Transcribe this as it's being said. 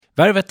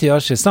Värvet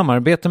görs i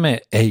samarbete med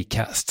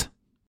Acast.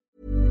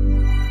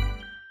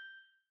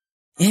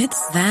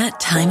 It's that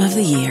time of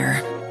the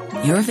year.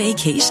 Your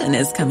vacation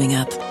is coming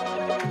up.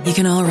 You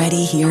can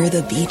already hear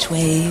the beach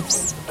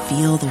waves,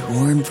 feel the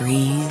warm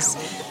breeze,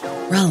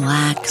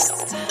 relax,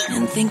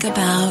 and think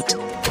about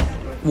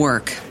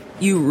work.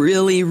 You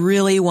really,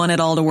 really want it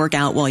all to work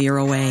out while you're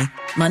away.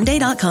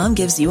 Monday.com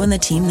gives you and the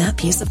team that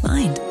peace of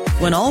mind.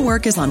 When all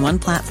work is on one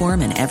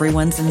platform and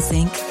everyone's in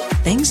sync,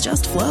 things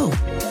just flow.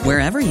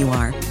 Wherever you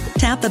are,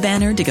 tap the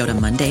banner to go to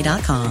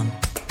Monday.com.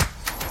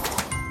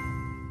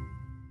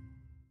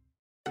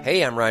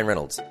 Hey, I'm Ryan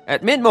Reynolds.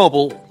 At Mint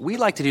Mobile, we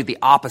like to do the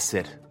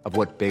opposite of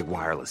what Big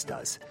Wireless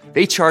does.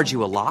 They charge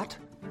you a lot,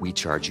 we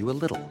charge you a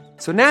little.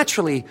 So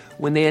naturally,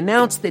 when they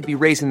announced they'd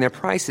be raising their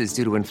prices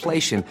due to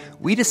inflation,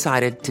 we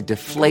decided to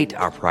deflate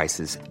our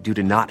prices due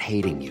to not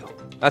hating you.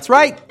 That's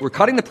right. We're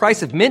cutting the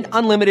price of Mint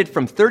Unlimited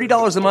from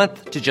 $30 a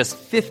month to just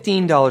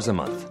 $15 a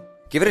month.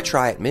 Give it a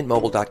try at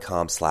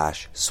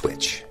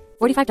mintmobile.com/switch.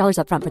 $45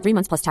 up front for 3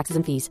 months plus taxes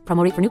and fees.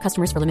 Promo rate for new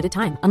customers for limited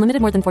time.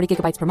 Unlimited more than 40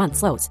 gigabytes per month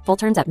slows. Full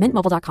terms at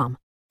mintmobile.com.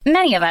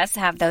 Many of us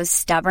have those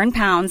stubborn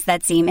pounds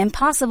that seem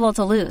impossible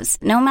to lose,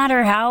 no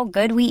matter how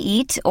good we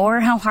eat or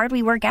how hard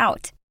we work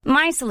out.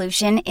 My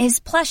solution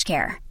is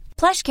PlushCare.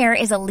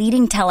 PlushCare is a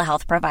leading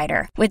telehealth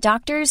provider with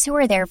doctors who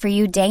are there for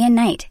you day and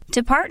night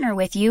to partner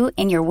with you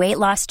in your weight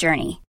loss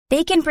journey.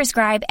 They can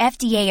prescribe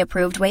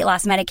FDA-approved weight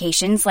loss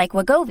medications like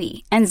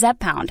Wegovy and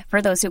Zepbound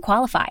for those who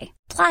qualify.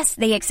 Plus,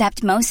 they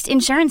accept most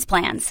insurance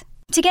plans.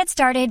 To get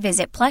started,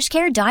 visit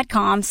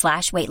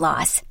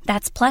plushcare.com/weightloss.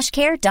 That's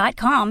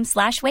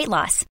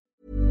plushcare.com/weightloss.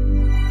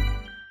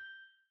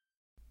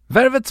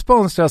 Värvet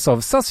sponsras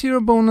av SAS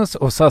Eurobonus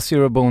och SAS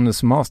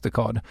Eurobonus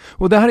Mastercard.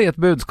 Och det här är ett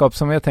budskap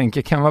som jag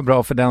tänker kan vara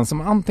bra för den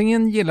som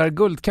antingen gillar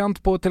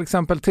guldkant på till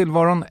exempel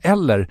tillvaron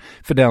eller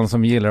för den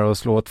som gillar att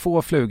slå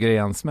 2 flugor i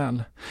en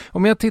smäll.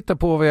 Om jag tittar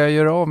på vad jag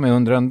gör av med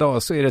under en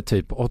dag så är det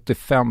typ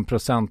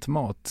 85%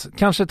 mat.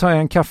 Kanske tar jag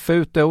en kaffe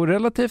ute och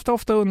relativt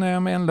ofta unnar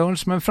jag mig en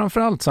lunch, men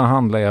framförallt så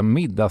handlar jag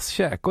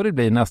middagskäk och det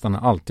blir nästan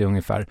alltid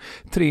ungefär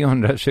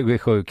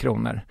 327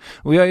 kronor.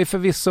 Och jag är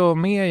förvisso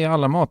med i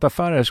alla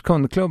mataffärers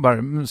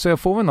kundklubbar så jag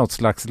får väl något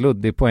slags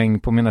luddig poäng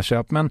på mina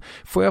köp, men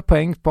får jag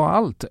poäng på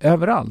allt,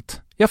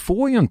 överallt? Jag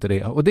får ju inte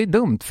det och det är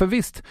dumt, för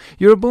visst,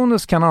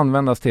 Eurobonus kan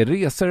användas till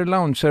resor,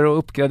 lounger och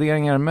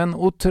uppgraderingar, men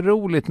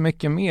otroligt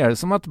mycket mer,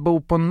 som att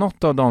bo på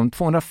något av de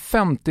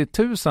 250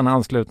 000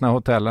 anslutna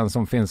hotellen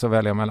som finns att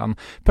välja mellan.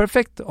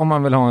 Perfekt om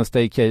man vill ha en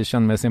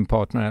staycation med sin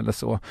partner eller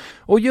så.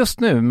 Och just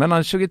nu,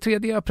 mellan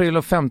 23 april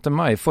och 5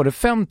 maj, får du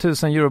 5 000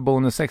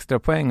 Eurobonus extra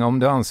poäng om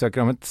du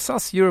ansöker om ett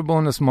SAS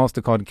Eurobonus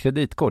Mastercard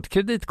kreditkort.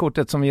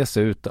 Kreditkortet som ges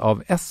ut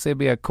av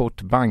SEB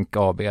Kort Bank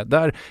AB,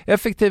 där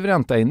effektiv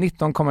ränta är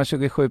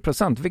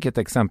 19,27%. Vilket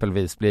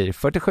exempelvis blir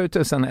 47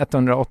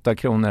 108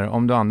 kronor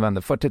om du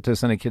använder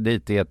 40 000 i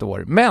kredit i ett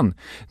år. Men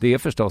det är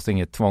förstås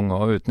inget tvång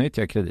att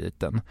utnyttja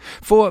krediten.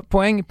 Få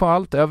poäng på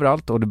allt,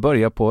 överallt, och du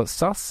börjar på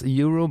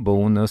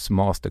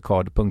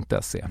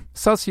saseurobonusmastercard.se.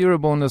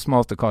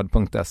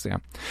 saseurobonusmastercard.se.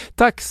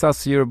 Tack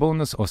SAS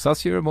Eurobonus och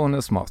SAS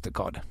Eurobonus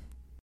Mastercard.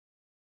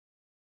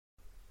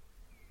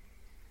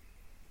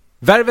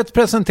 Värvet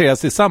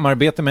presenteras i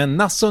samarbete med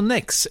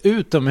Nasonex,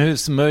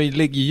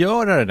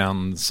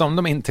 utomhusmöjliggöraren, som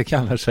de inte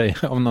kallar sig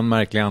av någon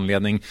märklig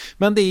anledning.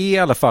 Men det är i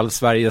alla fall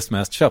Sveriges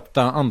mest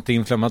köpta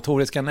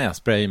antiinflammatoriska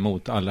nässpray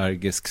mot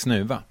allergisk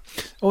snuva.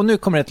 Och nu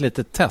kommer ett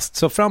litet test,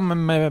 så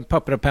fram med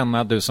papper och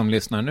penna du som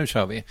lyssnar, nu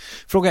kör vi.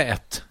 Fråga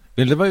 1.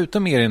 Vill du vara ute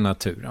mer i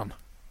naturen?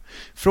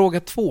 Fråga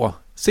 2.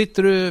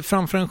 Sitter du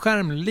framför en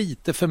skärm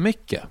lite för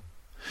mycket?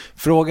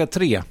 Fråga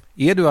 3.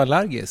 Är du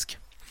allergisk?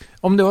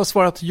 Om du har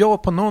svarat ja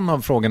på någon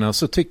av frågorna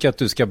så tycker jag att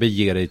du ska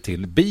bege dig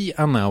till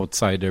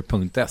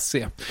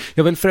beanoutsider.se.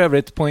 Jag vill för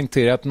övrigt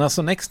poängtera att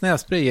Nasonex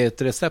nässpray är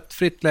ett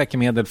receptfritt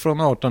läkemedel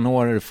från 18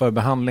 år för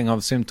behandling av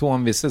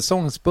symptom vid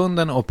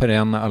säsongsbunden och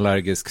perenn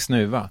allergisk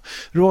snuva.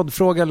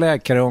 Rådfråga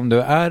läkare om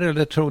du är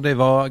eller tror dig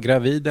vara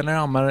gravid eller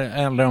ammar,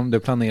 eller om du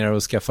planerar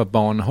att skaffa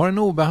barn, har en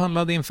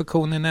obehandlad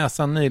infektion i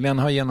näsan, nyligen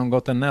har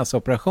genomgått en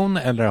näsoperation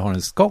eller har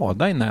en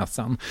skada i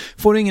näsan.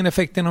 Får ingen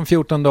effekt inom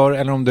 14 dagar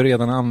eller om du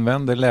redan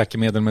använder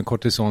läkemedel med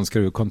kortison ska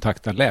du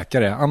kontakta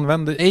läkare.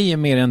 Använd ej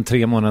mer än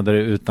 3 månader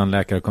utan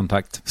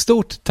läkarkontakt.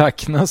 Stort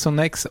tack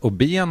Nasonex och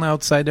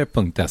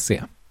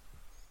beanoutsider.se.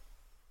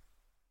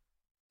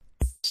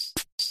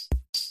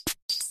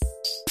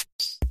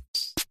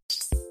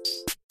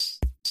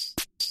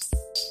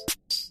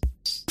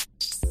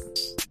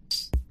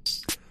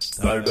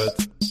 Värvet.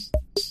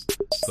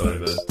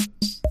 Värvet.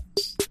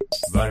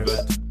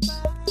 Värvet.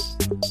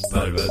 Värvet.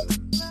 Värvet.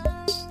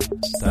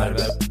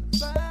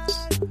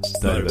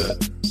 Värvet.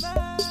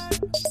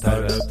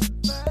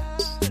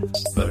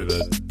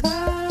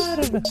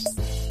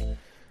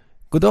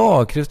 God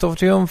dag, Kristoffer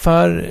Triumf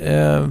här.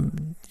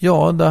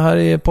 Ja, det här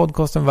är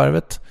podcasten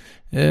Värvet.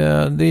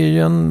 Det är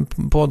ju en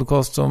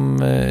podcast som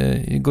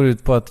går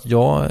ut på att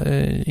jag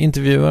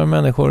intervjuar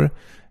människor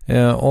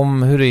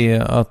om hur det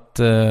är att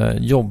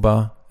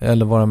jobba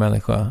eller vara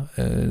människa.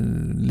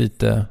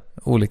 Lite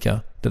olika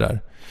det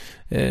där.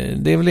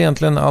 det är väl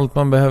egentligen allt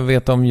man behöver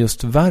veta om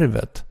just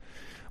Värvet.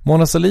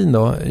 Mona Sahlin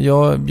då,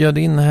 jag bjöd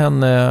in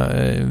henne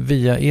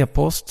via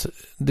e-post.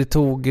 Det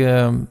tog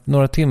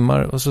några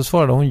timmar och så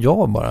svarade hon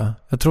ja bara.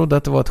 Jag trodde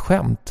att det var ett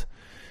skämt.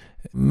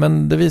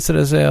 Men det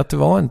visade sig att det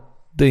var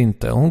det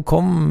inte. Hon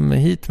kom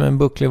hit med en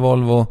bucklig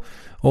Volvo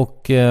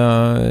och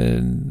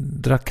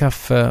drack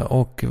kaffe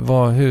och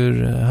var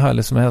hur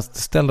härlig som helst.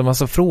 Ställde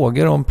massa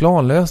frågor om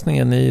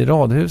planlösningen i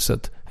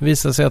radhuset. Det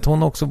visade sig att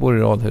hon också bor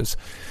i radhus.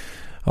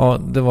 Ja,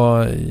 det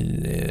var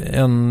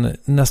en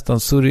nästan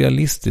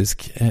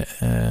surrealistisk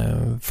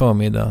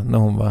förmiddag när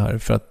hon var här.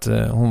 För att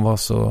hon var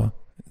så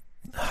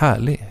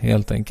härlig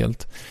helt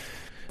enkelt.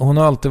 Hon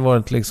har alltid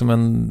varit liksom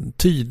en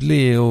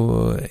tydlig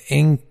och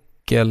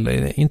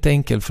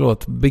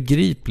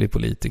begriplig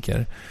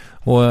politiker.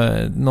 Och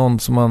någon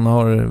som man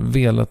har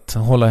velat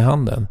hålla i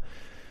handen.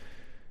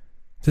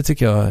 Det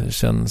tycker jag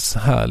känns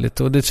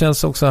härligt. Och det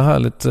känns också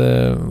härligt.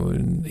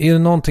 Är det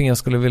någonting jag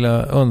skulle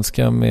vilja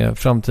önska med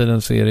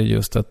framtiden så är det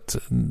just att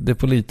det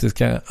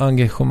politiska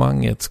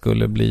engagemanget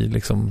skulle bli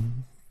liksom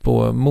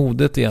på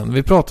modet igen.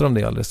 Vi pratar om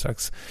det alldeles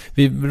strax.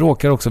 Vi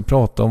råkar också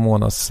prata om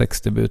Monas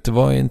sexdebut. Det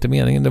var inte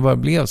meningen, det bara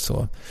blev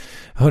så.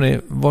 Hörrni,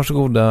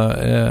 varsågoda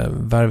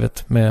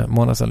Värvet med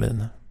Mona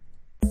Sahlin.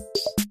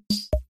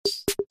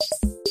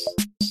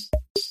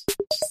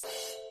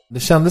 Det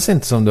kändes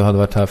inte som du hade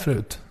varit här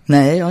förut.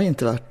 Nej, jag har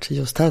inte varit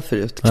just här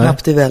förut.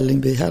 Knappt i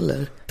Vällingby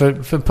heller.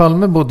 För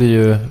Palme bodde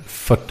ju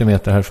 40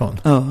 meter härifrån.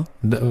 Ja.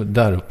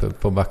 Där uppe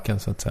på backen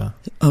så att säga.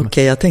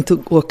 Okej, jag tänkte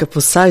åka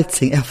på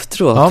sightseeing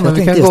efteråt. Ja, men jag vi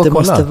tänkte kan just gå och det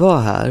kolla. måste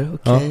vara här.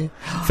 Okay. Ja,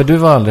 för du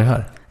var aldrig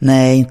här?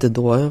 Nej, inte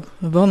då.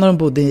 Jag var när de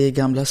bodde i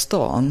Gamla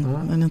stan,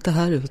 men inte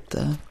här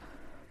ute.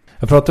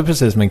 Jag pratade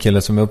precis med en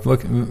kille som är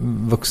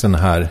uppvuxen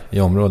här i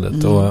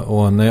området.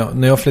 Och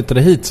när jag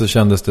flyttade hit så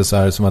kändes det så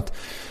här som att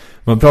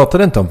man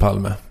pratade inte om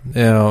Palme.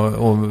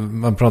 Och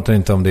man pratade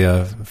inte om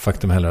det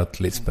faktum heller att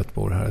Lisbeth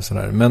bor här. Och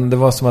sådär. Men det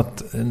var som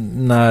att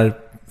när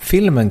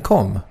filmen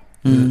kom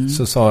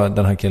så sa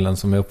den här killen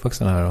som är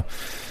uppvuxen här då,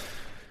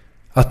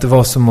 att det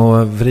var som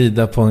att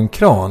vrida på en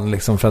kran.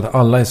 Liksom, för att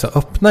alla är så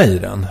öppna i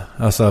den.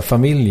 Alltså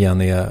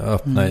familjen är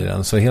öppna i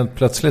den. Så helt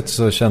plötsligt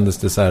så kändes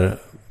det så här.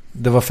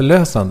 Det var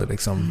förlösande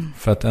liksom.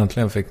 För att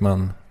äntligen fick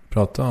man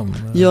prata om.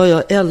 Ja,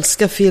 jag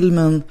älskar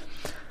filmen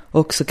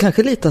också.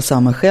 Kanske lite av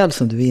samma skäl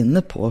som du är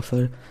inne på.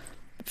 För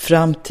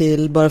fram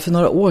till bara för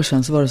några år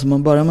sedan så var det som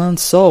om bara man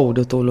sa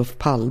ordet Olof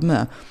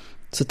Palme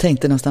så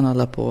tänkte nästan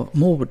alla på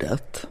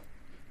mordet.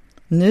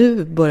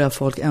 Nu börjar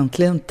folk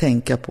äntligen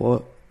tänka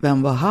på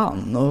vem var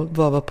han och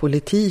vad var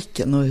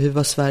politiken och hur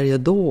var Sverige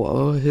då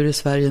och hur är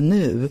Sverige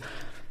nu.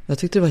 Jag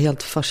tyckte det var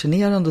helt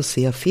fascinerande att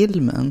se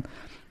filmen.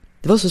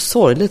 Det var så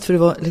sorgligt för det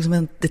var liksom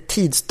ett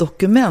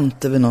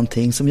tidsdokument över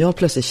någonting som jag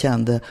plötsligt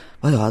kände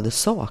vad jag hade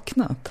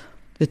saknat.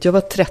 Jag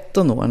var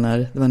 13 år när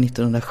det var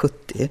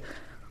 1970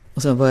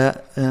 och sen var jag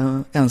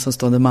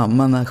ensamstående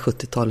mamma när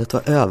 70-talet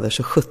var över.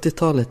 Så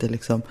 70-talet är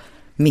liksom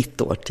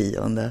mitt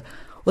årtionde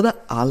och där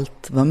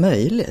allt var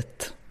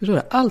möjligt.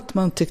 Allt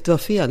man tyckte var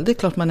fel, det är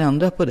klart man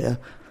ändrar på det.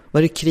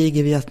 Var det krig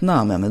i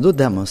Vietnam? Ja, men då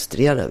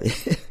demonstrerar vi.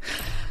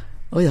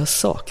 Och jag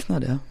saknar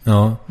det.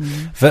 Ja.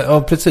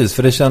 Ja, precis.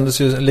 För det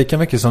kändes ju lika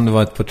mycket som det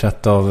var ett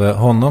porträtt av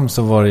honom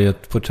så var det ju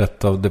ett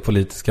porträtt av det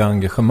politiska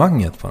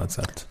engagemanget på något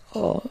sätt.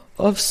 Ja,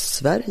 av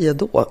Sverige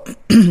då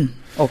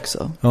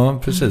också. Ja,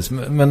 precis.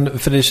 Men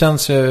för det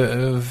känns ju,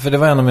 för det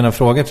var en av mina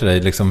frågor till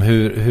dig, liksom,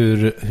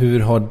 hur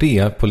har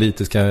det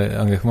politiska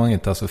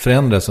engagemanget alltså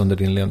förändrats under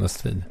din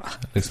levnadstid?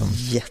 Liksom?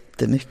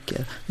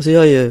 Jättemycket. Alltså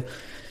jag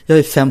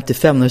är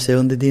 55 när du säger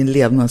under din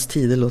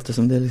levnadstid, det låter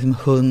som det är liksom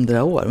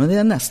 100 år, men det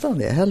är nästan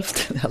det,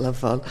 hälften i alla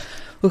fall.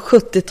 Och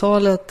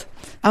 70-talet,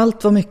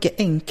 allt var mycket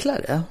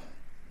enklare.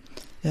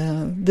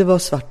 Det var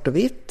svart och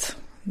vitt.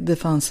 Det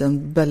fanns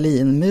en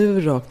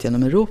Berlinmur rakt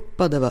genom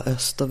Europa. Det var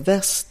öst och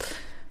väst.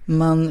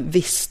 Man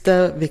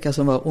visste vilka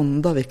som var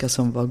onda, vilka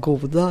som var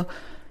goda.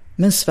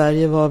 Men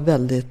Sverige var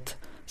väldigt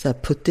så här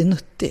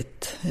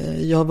puttinuttigt.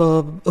 Jag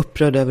var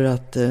upprörd över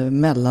att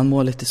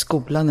mellanmålet i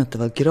skolan inte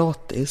var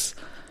gratis.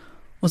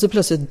 Och så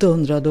plötsligt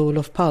dundrade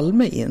Olof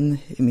Palme in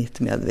i mitt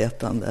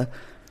medvetande.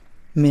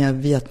 Med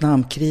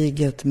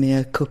Vietnamkriget,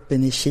 med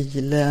kuppen i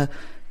Chile.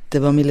 Det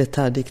var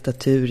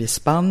militärdiktatur i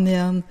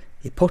Spanien,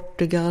 i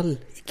Portugal,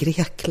 i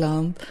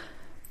Grekland.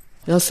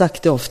 Jag har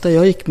sagt det ofta,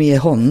 jag gick med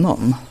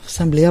honom.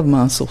 Sen blev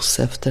man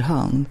sosse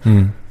efterhand.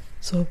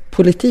 Så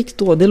politik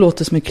då, det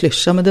låter som en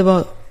klyscha,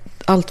 men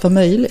allt var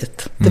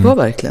möjligt. Det var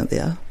verkligen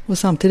det. Och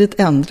samtidigt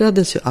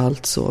ändrades ju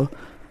allt så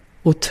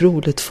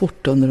otroligt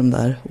fort under de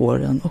där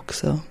åren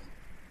också.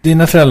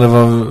 Dina föräldrar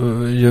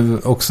var ju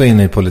också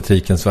inne i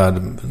politikens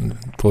värld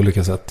på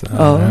olika sätt.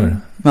 Ja,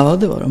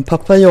 det var de.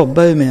 Pappa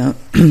jobbade ju med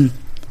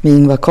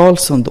Ingvar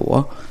Carlsson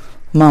då.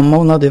 Mamma,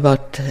 hon hade ju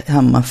varit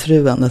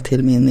hemmafru ända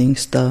till min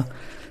yngsta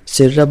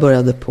syrra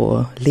började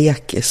på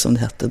Lekis som det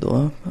hette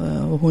då.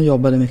 Och hon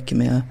jobbade mycket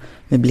med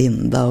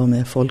blinda och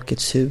med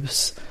Folkets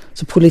hus.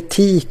 Så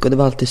politik, och det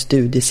var alltid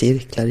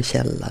studiecirklar i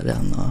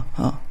källaren.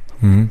 Och, ja.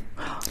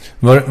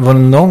 Var det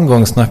någon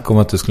gång snack om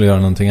att du skulle göra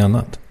någonting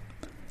annat?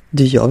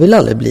 Jag vill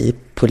aldrig bli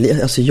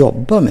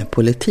jobba med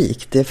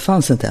politik. Det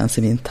fanns inte ens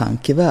i min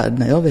tankevärld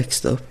när jag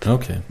växte upp.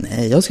 Okay.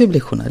 Nej, jag skulle bli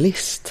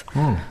journalist.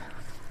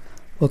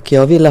 Och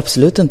jag ville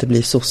absolut inte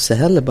bli sosse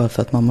heller bara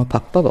för att mamma och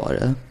pappa var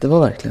det. Det var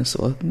verkligen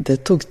så. Det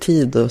tog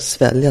tid att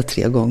svälja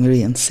 3 gånger och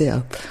inse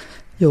att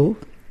jo,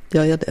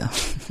 jag är det.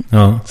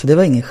 Ja. Så det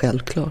var inget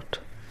självklart.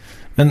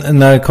 Men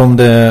när kom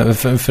det,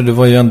 för du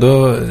var ju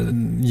ändå,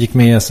 gick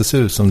med i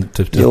SSU som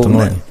typ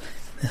 13-åring.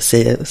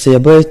 Så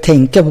jag började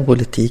tänka på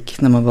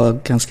politik när man var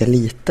ganska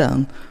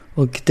liten.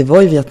 Och det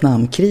var ju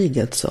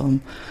Vietnamkriget som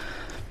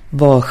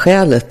var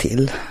skälet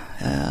till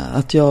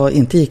att jag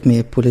inte gick med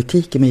i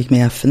politiken men gick med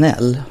i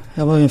FNL.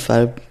 Jag var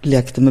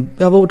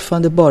jag var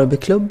ordförande i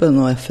Barbyklubben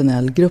och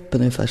FNL-gruppen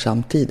ungefär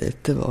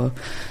samtidigt.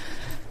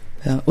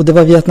 Och det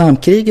var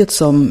Vietnamkriget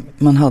som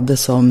man hade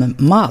som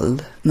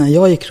mall när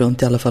jag gick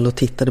runt i alla fall och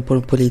tittade på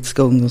de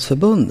politiska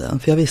ungdomsförbunden.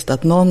 För jag visste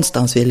att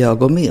någonstans ville jag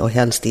gå med och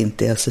helst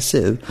inte i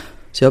SSU.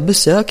 Så jag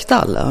besökte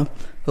alla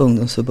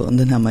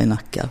ungdomsförbunden hemma i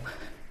Nacka.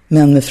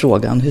 Men med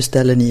frågan, hur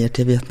ställer ni er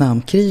till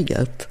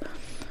Vietnamkriget?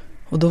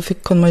 Och då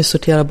kunde man ju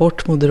sortera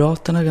bort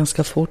Moderaterna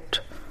ganska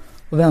fort.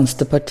 Och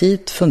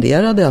Vänsterpartiet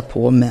funderade jag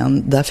på,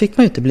 men där fick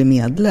man ju inte bli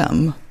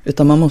medlem.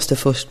 Utan man måste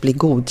först bli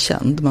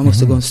godkänd. Man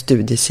måste gå en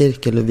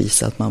studiecirkel och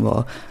visa att man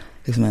var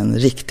liksom en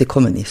riktig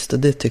kommunist. Och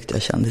det tyckte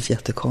jag kändes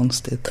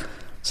jättekonstigt.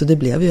 Så det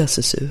blev ju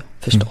SSU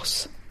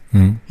förstås.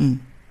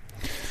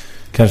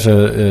 Kanske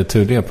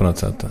tur det på något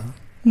sätt då?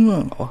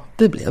 Ja,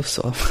 det blev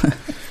så.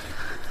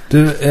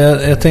 Du,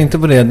 jag tänkte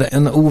på det.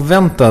 En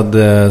oväntad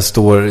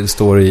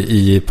story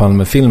i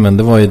Palme-filmen,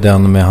 det var ju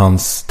den med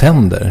hans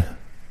tänder.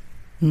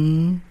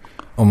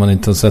 Om man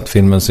inte har sett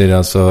filmen så är det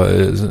alltså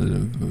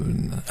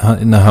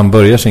när han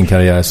börjar sin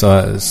karriär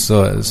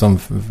så som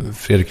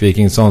Fredrik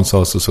Wikingsson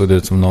sa, så såg det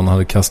ut som någon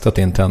hade kastat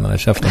in tänderna i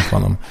käften på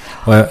honom.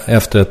 Och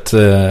efter ett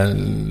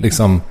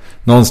liksom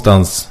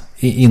någonstans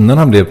innan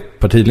han blev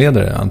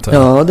partiledare, antar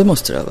jag. Ja, det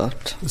måste det ha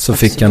varit. Så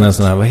fick han en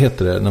sån här, vad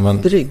heter det? När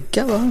man...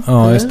 Brygga, va?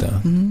 Ja, just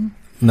det.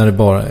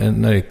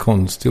 När det är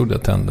konstgjorda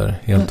tänder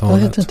helt och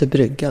hållet. Jag heter inte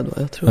brygga då,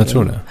 jag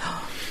tror det.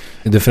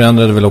 Det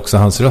förändrade väl också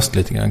hans röst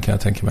lite grann, kan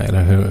jag tänka mig.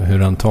 Eller hur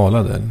han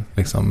talade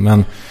liksom.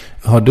 Men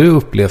har du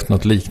upplevt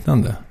något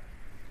liknande?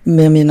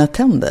 Med mina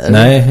tänder?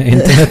 Nej,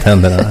 inte med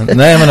tänderna.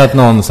 Nej, men att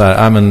någon så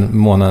här, men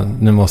Mona,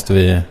 nu måste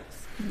vi...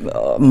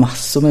 Ja,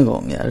 massor med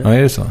gånger. Ja,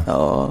 är det så?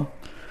 Ja.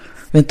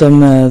 Jag vet inte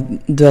om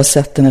du har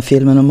sett den här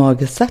filmen om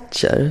Margaret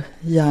Thatcher,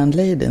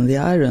 Järnladyn, The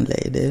Iron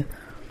Lady.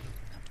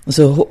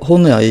 Alltså,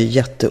 hon och jag är ju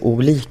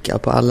jätteolika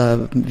på alla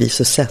vis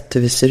och sätt,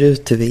 hur vi ser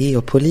ut, hur vi är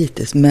och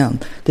politiskt. Men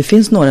det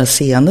finns några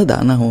scener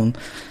där när hon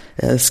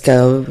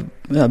ska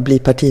bli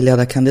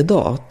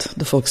partiledarkandidat.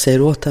 Då folk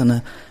säger åt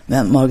henne,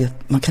 men Margaret,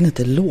 man kan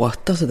inte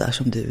låta så där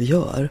som du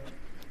gör.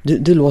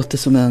 Du låter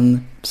som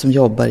en som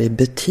jobbar i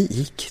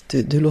butik.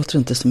 Du låter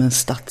inte som en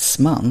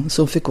statsman.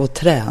 Så hon fick gå och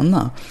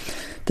träna.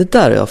 Det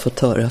där har jag fått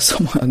höra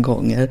så många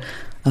gånger.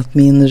 Att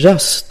min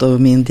röst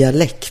och min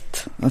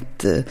dialekt,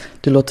 att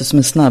du låter som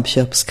en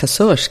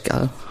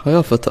snabbköpskassörska, har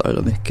jag fått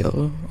höra mycket.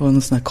 Och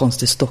en sån här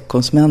konstig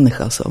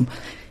Stockholmsmänniska som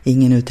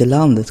ingen ute i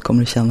landet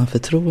kommer att känna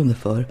förtroende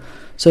för.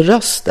 Så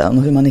rösten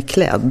och hur man är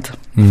klädd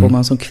får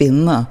man som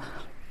kvinna,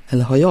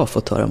 eller har jag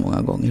fått höra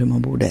många gånger, hur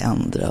man borde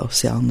ändra och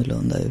se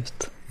annorlunda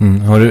ut.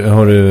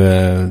 Har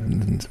du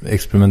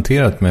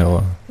experimenterat med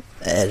att...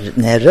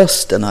 Nej,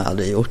 rösten har jag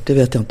aldrig gjort. Det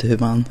vet jag inte hur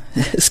man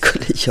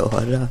skulle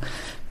göra.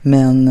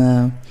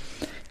 Men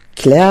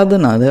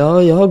kläderna,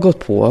 jag har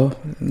gått på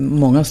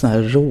många såna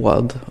här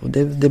råd. Och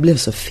det blev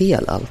så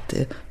fel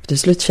alltid. För till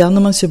slut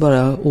känner man sig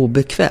bara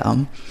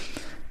obekväm.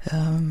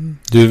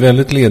 Du är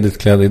väldigt ledigt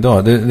klädd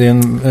idag. Det är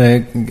en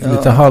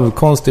lite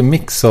halvkonstig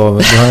mix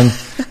av...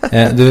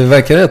 Du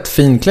verkar rätt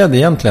finklädd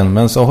egentligen,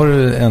 men så har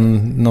du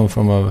någon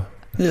form av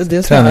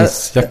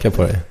träningsjacka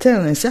på dig.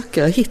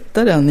 Träningsjacka, jag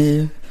hittade den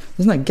i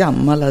en sån här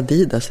gammal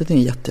Adidas. Det är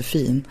en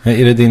jättefin.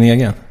 Är det din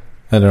egen?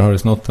 Eller har du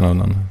snott den av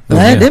någon?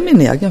 Nej, det är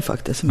min egen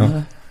faktiskt, som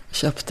jag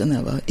köpte när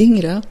jag var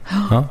yngre.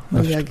 Ja,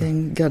 min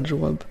egen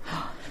garderob.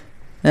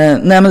 Nej,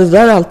 men det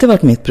där har alltid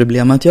varit mitt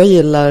problem. Att jag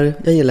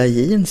gillar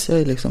jeans. Jag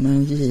är liksom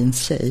en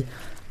jeans-tjej.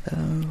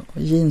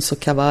 Jeans och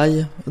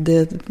kavaj. Och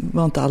det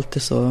var inte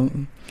alltid så...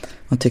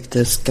 Man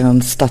tyckte, ska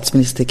en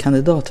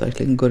statsministerkandidat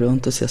verkligen gå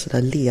runt och se så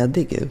där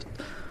ledig ut?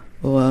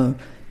 Och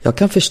jag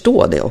kan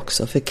förstå det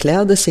också. För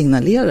kläder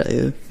signalerar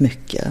ju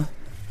mycket.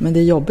 Men det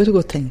är jobbigt att gå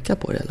och tänka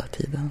på det hela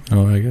tiden.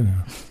 Ja,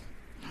 verkligen.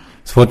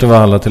 Svårt att vara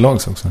alla till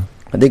lags också.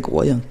 Men det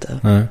går ju inte.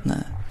 Nej.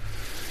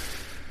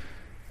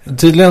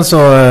 Tydligen så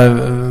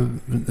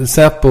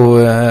Säpo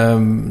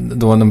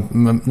då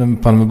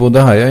när Palme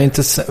bodde här,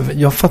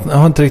 jag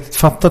har inte riktigt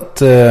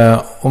fattat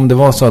om det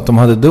var så att de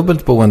hade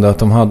dubbelt boende, att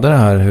de hade det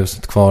här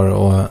huset kvar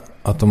och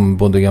att de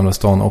bodde i Gamla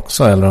stan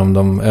också, eller om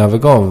de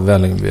övergav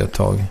Vällingby ett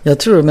tag. Jag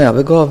tror de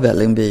övergav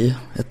Vällingby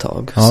ett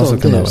tag. Ja, så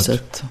kan det vara.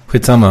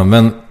 Skitsamma,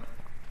 men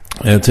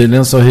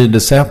tydligen så hyrde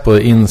Säpo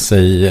in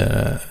sig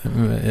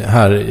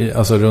här,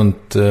 alltså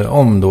runt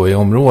om då i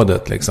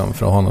området liksom,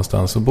 för att ha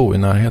någonstans att bo i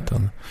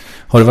närheten.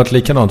 Har det varit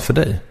likadant för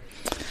dig?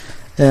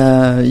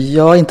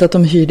 Ja, inte att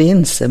de hyrde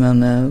in sig, men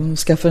de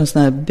skaffade en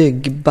sån här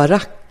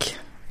byggbarack.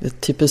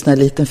 Typ en sån här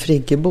liten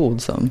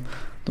friggebod som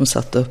de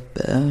satte upp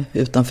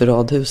utanför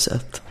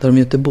radhuset. Där de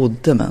ju inte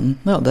bodde, men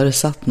där det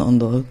satt någon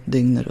då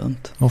dygnet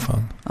runt. Åh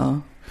fan. Ja.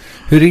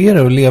 Hur är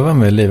det att leva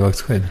med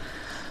livvaktsskydd?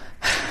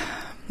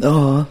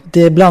 Ja,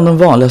 det är bland de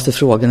vanligaste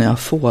frågorna jag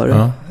får.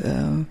 Ja.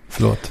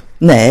 Förlåt.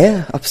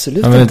 Nej,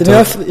 absolut inte.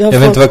 inte. Jag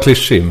vill inte vara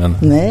klyschig, men...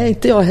 Nej,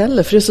 inte jag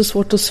heller. För det är så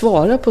svårt att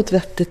svara på ett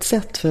vettigt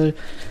sätt. För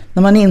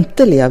när man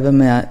inte lever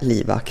med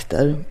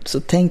livvakter så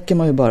tänker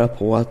man ju bara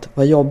på att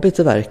vad jobbigt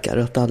det verkar.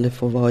 Att aldrig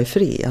få vara i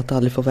fred. Att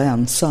aldrig få vara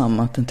ensam.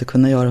 Att inte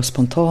kunna göra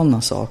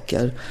spontana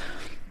saker.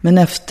 Men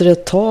efter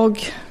ett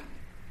tag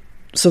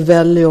så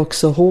väljer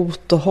också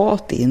hot och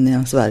hat in i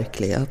ens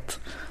verklighet.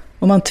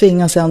 Och man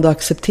tvingas ändå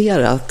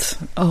acceptera att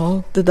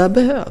det där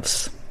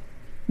behövs.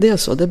 Det är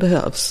så, det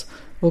behövs.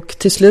 Och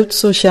till slut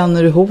så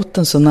känner du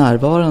hoten så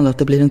närvarande att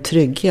det blir en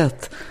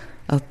trygghet.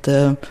 Att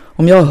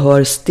om jag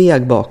hör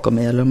steg bakom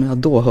mig, eller om jag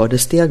då hörde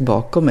steg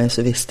bakom mig,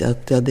 så visste jag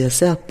att det är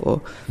Säpo.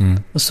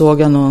 Och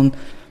såg jag någon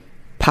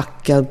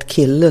packad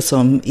kille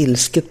som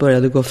ilsket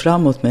började gå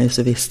framåt mig,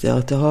 så visste jag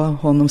att jag har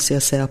honom ser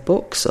Säpo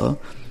också.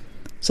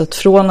 Så att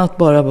från att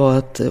bara vara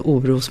ett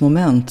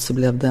orosmoment så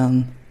blev det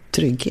en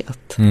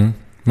trygghet.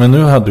 Men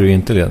nu hade du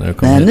inte det när du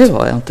kom hit? Nej, nu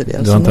har jag inte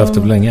det. Du har inte haft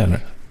det på länge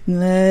eller?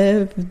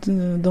 Nej,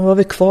 de var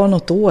väl kvar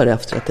något år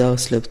efter att jag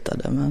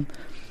slutade. Men...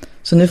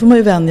 Så nu får man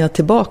ju vänja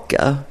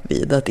tillbaka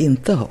vid att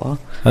inte ha.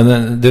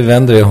 Du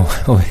vänder dig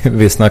och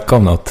vi snackar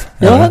om något?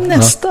 Ja,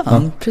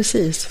 nästan.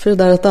 Precis. För det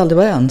där att aldrig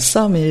vara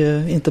ensam är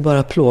ju inte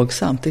bara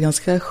plågsamt. Det är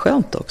ganska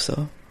skönt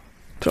också.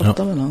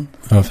 Prata med någon.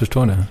 Jag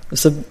förstår det.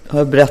 Så har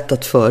jag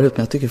berättat förut,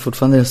 men jag tycker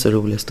fortfarande det är en så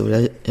rolig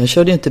historia. Jag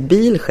körde ju inte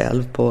bil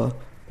själv på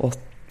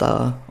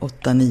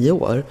 8-9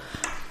 år.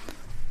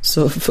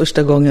 Så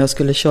första gången jag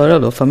skulle köra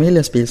då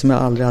familjens bil som jag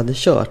aldrig hade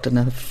kört, den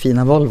här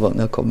fina Volvon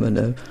jag kommer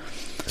nu.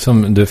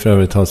 Som du för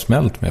övrigt har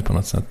smält med på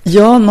något sätt?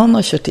 Ja, någon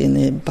har kört in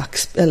i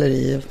eller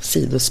i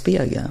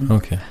sidospegeln.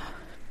 Okej.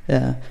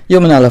 Jo,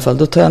 men i alla fall,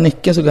 då tar jag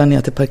nyckeln, så går jag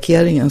ner till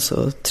parkeringen,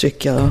 så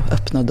trycker jag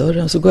öppna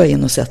dörren, så går jag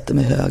in och sätter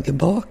mig höger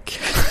bak.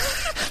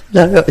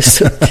 Där har jag ju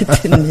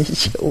suttit i 9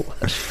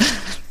 år.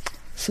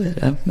 Så är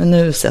det. Men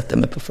nu sätter jag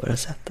mig på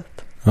förarsätet.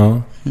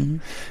 Ja.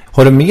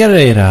 Har du med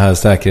dig i det här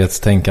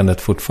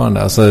säkerhetstänkandet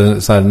fortfarande?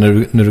 Alltså så här,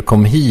 när du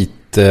kom hit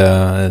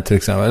till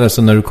exempel,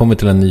 alltså när du kommer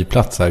till en ny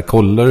plats här,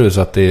 kollar du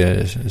så att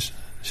det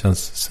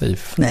känns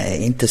safe? Nej,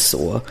 inte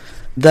så.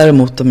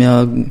 Däremot om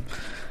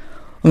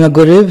jag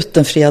går ut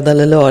en fredag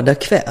eller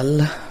lördag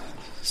kväll,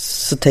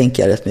 så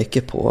tänker jag rätt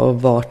mycket på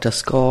vart jag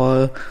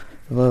ska.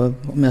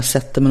 Om jag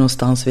sätter mig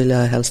någonstans vill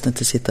jag helst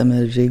inte sitta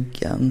med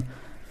ryggen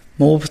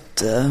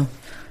mot.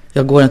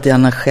 Jag går inte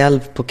gärna själv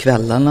på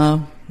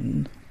kvällarna.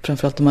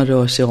 Framförallt om man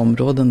rör sig i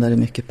områden där det är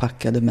mycket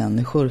packade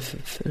människor.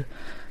 För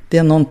det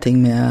är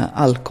någonting med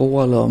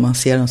alkohol, och om man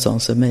ser en sån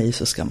som mig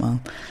så ska man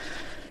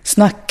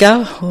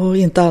snacka, och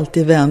inte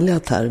alltid i vänliga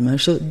termer.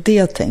 Så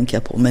det tänker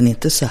jag på, men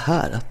inte så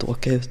här att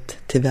åka ut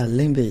till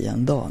Vällingby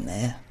en dag.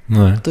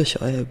 Nej. Då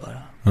kör jag ju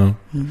bara. Ja.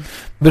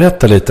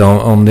 Berätta lite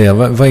om det.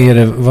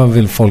 Vad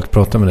vill folk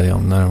prata med dig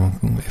om när de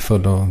är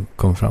fulla och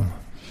kommer fram?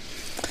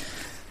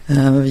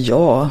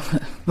 Ja,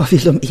 vad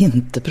vill de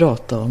inte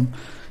prata om?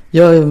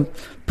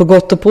 På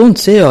gott och på ont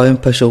så är jag en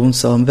person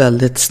som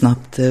väldigt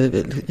snabbt,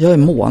 jag är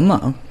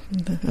Mona.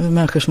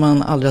 Människor som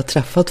man aldrig har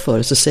träffat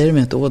förut, så säger de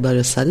inte där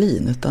är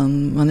Salin,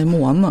 utan man är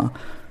Mona.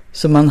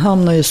 Så man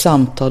hamnar i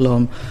samtal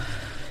om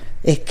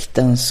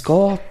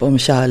äktenskap, om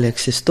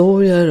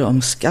kärlekshistorier,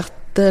 om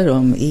skatter,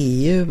 om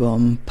EU,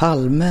 om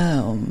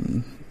Palme,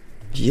 om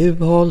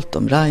Juholt,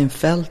 om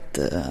Reinfeldt,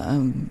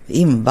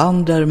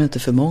 invandrare men inte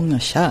för många,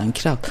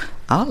 kärnkraft,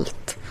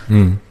 allt.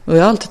 Och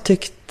jag har alltid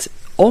tyckt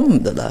om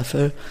det där,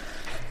 för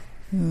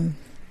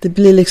det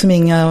blir liksom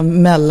inga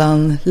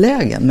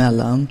mellanlägen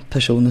mellan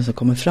personer som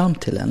kommer fram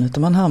till en,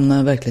 utan man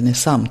hamnar verkligen i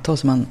samtal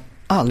som man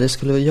aldrig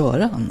skulle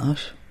göra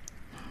annars.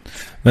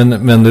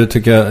 Men du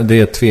tycker det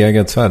är ett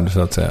tveeggat svärd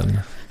så att säga?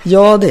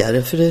 Ja, det är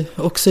det. För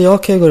också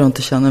jag kan ju gå runt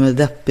och känna mig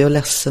deppig och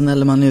ledsen,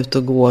 eller man är ute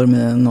och går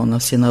med någon av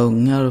sina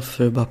ungar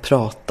för att bara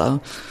prata.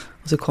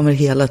 Och så kommer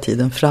hela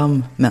tiden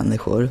fram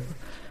människor.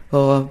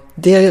 Och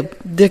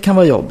det kan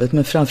vara jobbigt,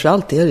 men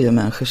framförallt är det ju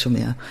människor som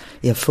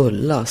är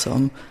fulla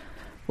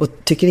och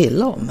tycker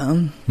illa om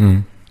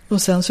en.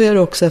 Och sen så är det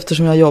också,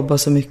 eftersom jag jobbar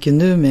så mycket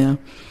nu med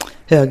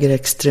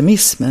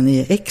högerextremismen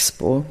i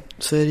Expo,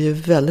 så är det ju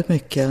väldigt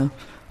mycket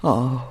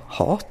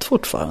hat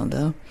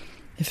fortfarande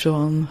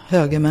ifrån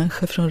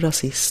högermänniskor, från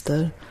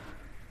rasister.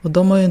 Och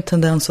de har ju en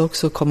tendens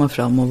också att komma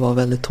fram och vara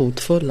väldigt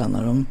hotfulla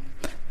när de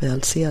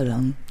väl ser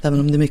en. Även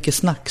om det är mycket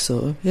snack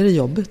så är det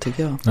jobbigt,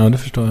 tycker jag. Ja, det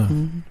förstår jag.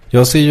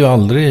 Jag ser ju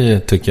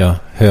aldrig, tycker jag,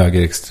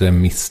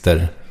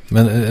 högerextremister.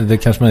 Men det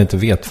kanske man inte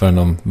vet förrän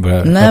de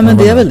börjar... Nej, men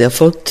det är väl det.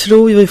 Folk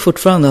tror ju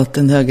fortfarande att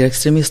en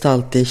högerextremist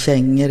alltid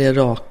kängor, är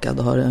rakad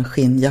och har en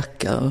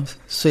skinnjacka.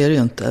 Så är det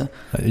ju inte.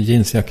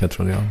 Jeansjacka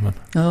trodde jag. Men...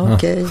 Ja,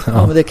 okej.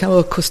 Ja, men det kan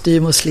vara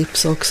kostym och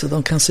slips också.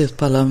 De kan se ut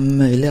på alla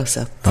möjliga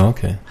sätt. Ja,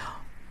 okej.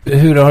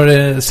 Hur har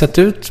det sett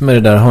ut med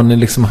det där? Har ni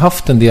liksom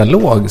haft en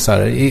dialog så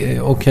här?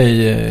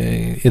 Okej,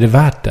 är det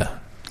värt det?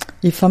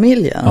 I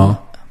familjen? Ja.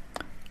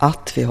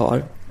 Att vi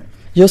har.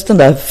 Just den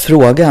där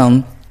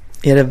frågan,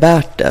 är det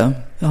värt det?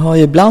 Jag har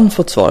ju ibland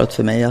fått svaret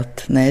för mig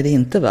att nej, det är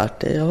inte värt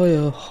det. Jag har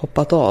ju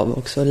hoppat av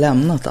också och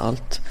lämnat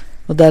allt.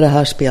 Och där det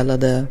här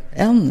spelade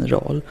en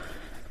roll.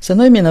 Sen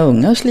har ju mina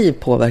ungars liv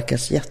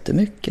påverkats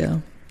jättemycket.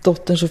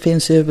 Dottern som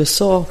finns i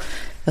USA,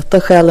 ett av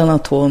skälen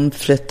att hon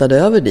flyttade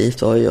över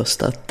dit var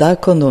just att där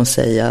kunde hon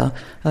säga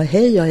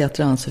hej, jag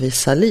heter Ann-Sofie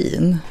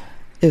Salin,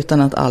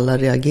 utan att alla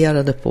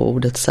reagerade på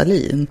ordet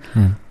Salin.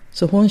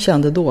 Så hon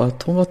kände då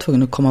att hon var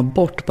tvungen att komma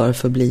bort bara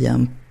för att bli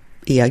en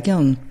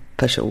egen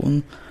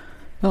person.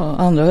 Ja,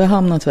 andra har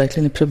hamnat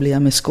verkligen i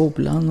problem i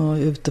skolan och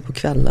ute på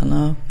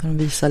kvällarna när de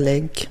visar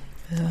lägg.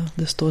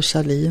 Det står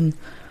Salin.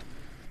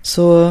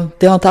 Så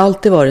det har inte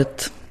alltid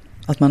varit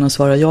att man har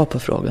svarat ja på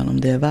frågan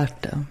om det är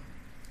värt det.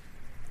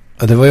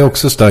 Ja, det var ju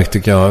också starkt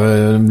tycker jag.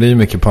 Det blir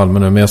mycket Palme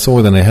nu. Men jag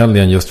såg den i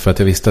helgen just för att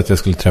jag visste att jag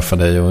skulle träffa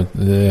dig. Och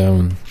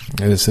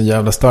det är så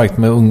jävla starkt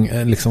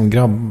med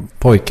liksom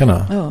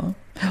pojkarna. Ja.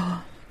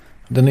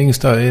 Den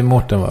yngsta är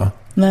Mårten, va?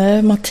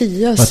 Nej,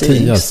 Mattias.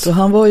 Yngst. Och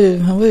han var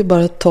ju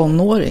bara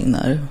tonåring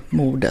när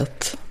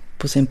mordet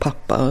på sin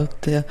pappa.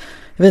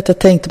 Jag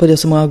tänkte på det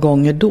så många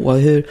gånger då.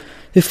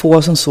 Hur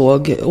få som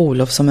såg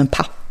Olof som en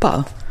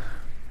pappa.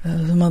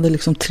 De hade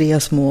liksom 3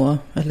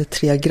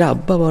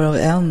 grabbar, varav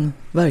en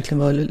verkligen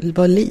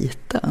var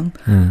liten.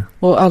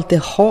 Och allt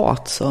det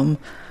hat som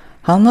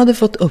han hade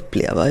fått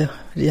uppleva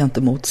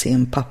gentemot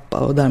sin pappa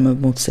och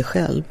därmed mot sig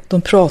själv.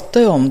 De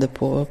pratade ju om det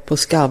på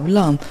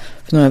Skavlan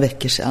för några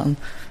veckor sedan.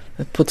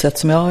 På ett sätt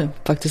som jag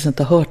faktiskt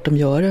inte har hört dem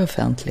göra i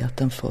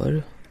offentligheten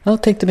förr.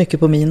 Jag tänkte mycket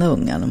på mina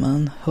ungar när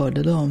man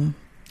hörde dem.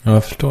 Ja,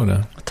 jag förstår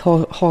det. Att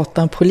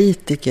hata en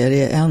politiker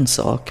är en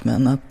sak,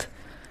 men att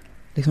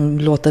liksom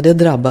låta det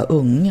drabba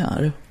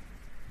ungar,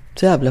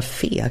 så jävla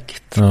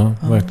fegt. Ja,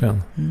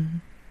 verkligen.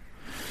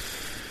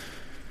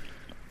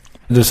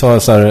 Du sa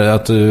så här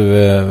att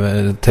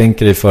du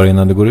tänker dig för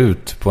innan du går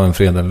ut på en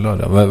fredag eller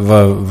lördag.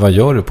 Vad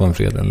gör du på en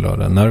fredag eller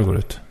lördag när du går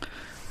ut?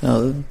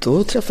 Ja,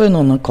 då träffar jag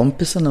någon av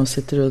kompisarna och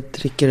sitter och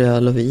dricker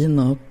öl och vin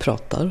och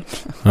pratar.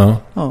 Ja.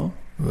 Ja.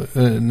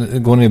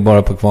 Går ni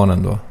bara på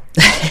Kvarnen då?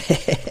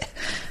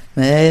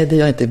 Nej, det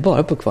gör jag inte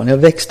bara på Kvarnen. Jag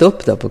växte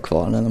upp där på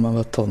Kvarnen när man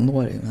var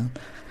tonåring. Men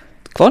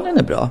Kvarnen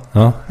är bra.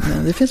 Ja.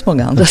 Men det finns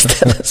många andra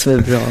ställen som är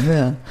bra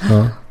med.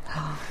 Ja.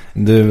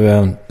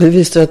 Du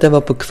visste du att jag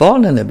var på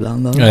Kvarnen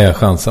ibland? Då? Ja, jag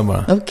chansar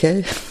bara.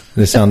 Okej.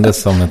 Det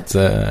kändes som ett...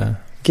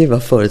 Gud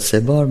vad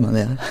förutsägbar man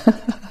är.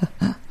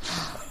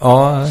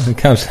 Ja,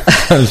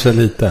 kanske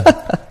lite.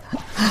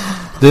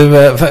 Du,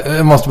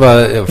 jag måste bara...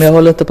 Men jag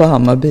håller inte på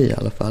Hammarby i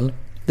alla fall.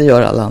 Det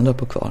gör alla andra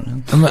på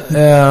Kvarnen.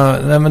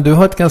 Nej, men du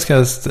har ett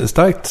ganska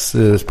starkt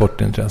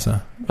sportintresse.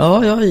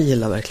 Ja, jag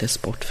gillar verkligen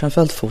sport.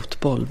 Framförallt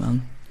fotboll,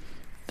 men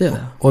det gör jag.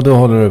 Och då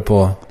håller du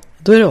på?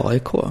 Då är det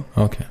AIK.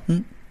 Okej.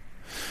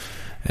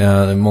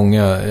 Ja,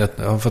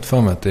 jag har fått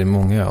för mig att det är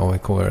många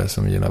AIK-are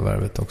som gillar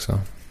Värvet också.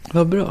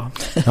 Vad bra.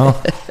 Ja.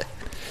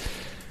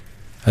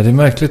 Ja, det är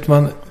märkligt.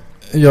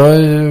 Jag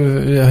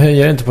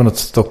hejar inte på något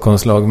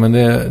Stockholmslag, men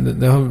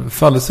det har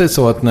fallit sig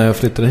så att när jag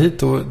flyttade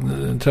hit och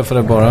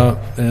träffade bara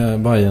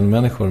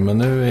Bayern-människor, men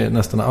nu är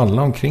nästan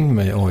alla omkring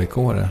mig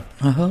AIK-are.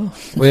 Aha.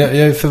 Och jag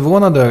är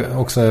förvånad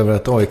också över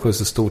att AIK är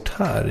så stort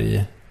här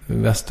i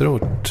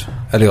Västerort.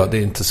 Eller ja, det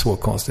är inte så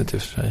konstigt i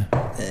och för sig.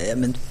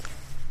 Men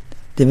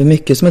det är väl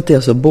mycket som inte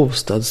är så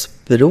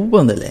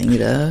bostadsberoende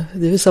längre.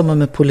 Det är väl samma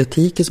med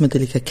politiken som inte är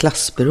lika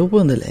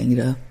klassberoende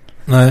längre.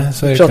 Nej,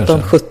 så är det kanske. Vi pratar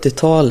om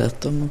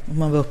 70-talet. Om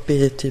man var uppe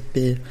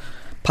i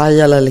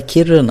Pajala eller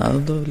Kiruna,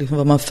 då liksom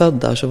var man född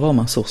där så var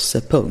man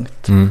sosse,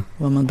 punkt.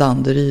 Var man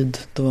Danderyd,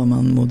 då var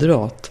man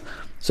moderat.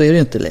 Så är det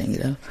inte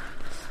längre.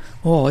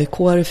 Och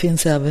AIK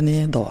finns även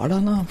i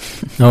Dalarna.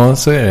 Ja,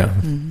 så är det.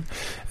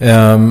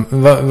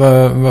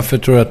 Varför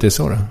tror du att det är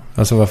så då?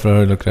 Alltså varför har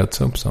det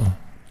luckrats upp så?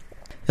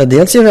 Ja,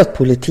 dels är det att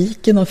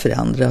politiken har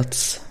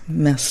förändrats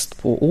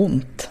mest på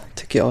ont,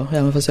 tycker jag.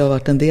 Även fast jag har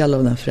varit en del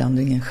av den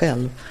förändringen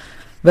själv.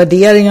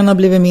 Värderingarna har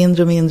blivit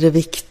mindre och mindre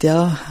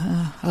viktiga.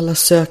 Alla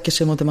söker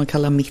sig mot det man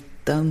kallar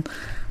mitten.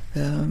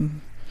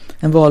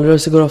 En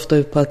valrörelse går ofta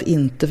ut på att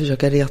inte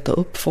försöka reta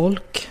upp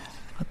folk.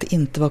 Att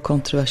inte vara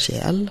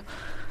kontroversiell.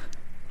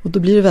 Och då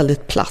blir det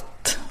väldigt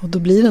platt. Och då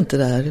blir det inte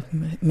det där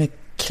med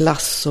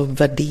klass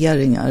och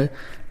värderingar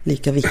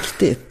lika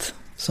viktigt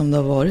som det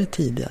har varit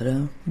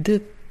tidigare.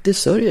 Det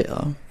sörjer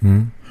jag.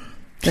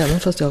 Även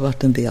fast jag har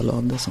varit en del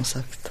av det, som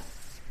sagt.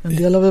 En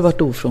del har väl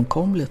varit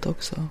ofrånkomligt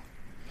också.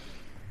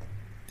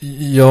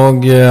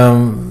 Jag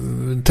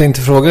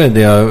tänkte fråga dig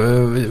det.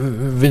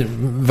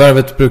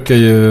 Värvet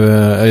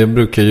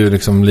brukar ju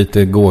liksom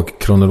lite gå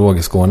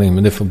kronologisk ordning,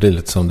 men det får bli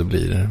lite som det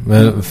blir.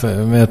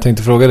 Men jag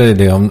tänkte fråga dig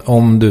det,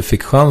 om du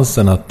fick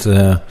chansen att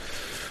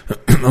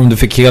om du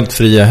fick helt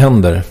fria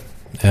händer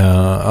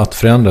att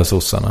förändra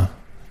sossarna,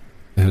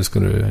 hur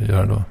skulle du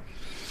göra då?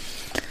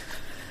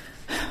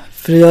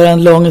 För att göra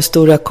en lång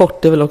historia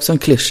kort, det är väl också en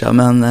klyscha,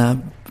 men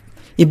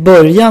i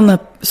början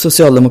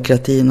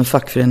socialdemokratin och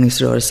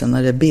fackföreningsrörelsen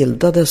när det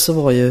bildades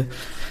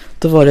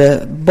då var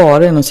det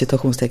bara inom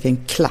citationstecken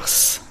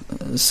klass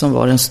som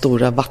var den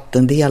stora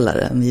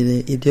vattendelaren i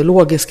den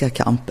ideologiska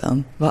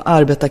kampen. Det var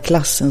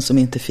arbetarklassen som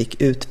inte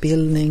fick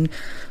utbildning,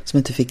 som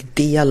inte fick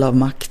del av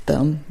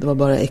makten. Det var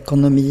bara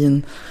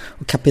ekonomin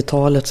och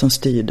kapitalet som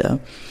styrde.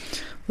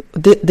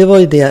 Det var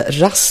ju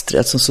det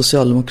rastret som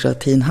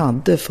socialdemokratin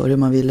hade för hur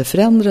man ville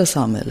förändra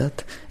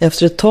samhället.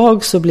 Efter ett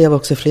tag så blev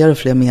också fler och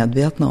fler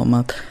medvetna om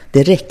att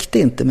det räckte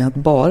inte med att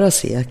bara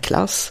se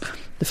klass.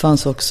 Det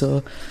fanns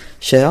också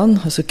kön,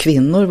 alltså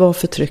kvinnor var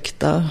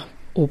förtryckta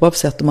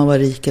oavsett om man var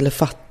rik eller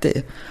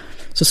fattig.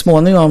 Så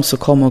småningom så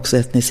kom också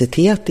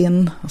etnicitet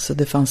in, alltså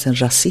det fanns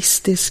en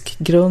rasistisk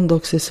grund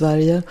också i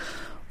Sverige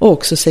och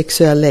också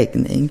sexuell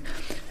läggning.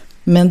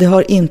 Men det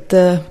har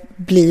inte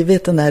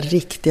blivit den där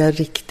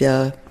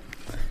riktiga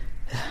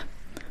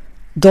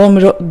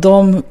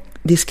de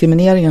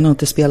diskrimineringen har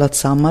inte spelat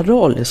samma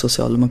roll i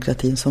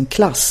socialdemokratin som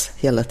klass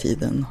hela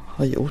tiden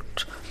har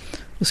gjort.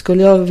 Och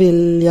skulle jag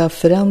vilja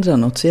förändra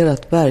något så är det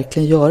att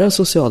verkligen göra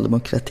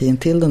socialdemokratin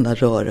till den där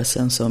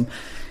rörelsen som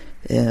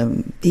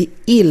är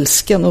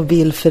ilsken och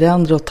vill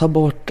förändra och ta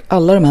bort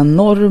alla de här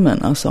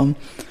normerna som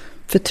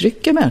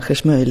förtrycker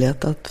människors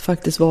möjlighet att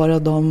faktiskt vara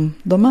de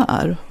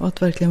är och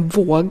att verkligen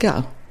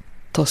våga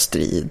ta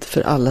strid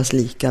för allas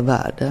lika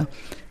värde.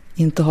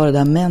 Inte ha det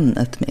där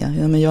männet med.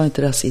 Ja, men jag är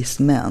inte rasist,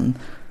 men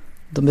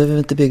de behöver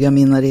inte bygga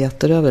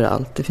minareter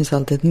överallt. Det finns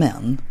alltid ett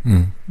men.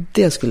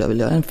 Det skulle jag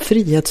vilja göra. En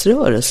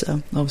frihetsrörelse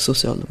av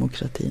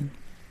socialdemokratin.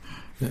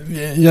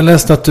 Jag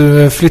läste att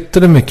du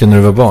flyttade mycket när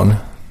du var barn.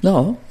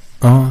 Ja.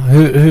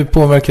 Hur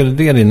påverkade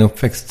det din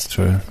uppväxt,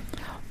 tror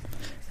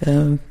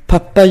du?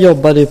 Pappa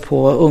jobbade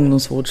på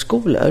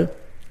ungdomsvårdsskolor.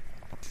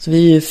 Så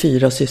vi är ju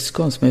 4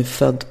 syskon som är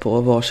född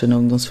på varsin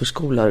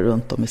ungdomsvårdsskola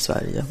runt om i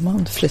Sverige.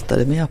 Man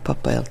flyttade med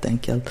pappa helt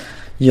enkelt.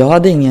 Jag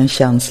hade ingen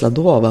känsla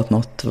då av att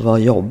något var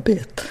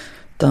jobbigt.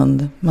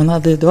 Utan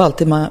det var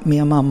alltid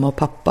med mamma och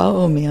pappa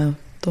och med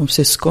de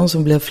syskon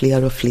som blev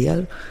fler och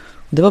fler.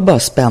 Det var bara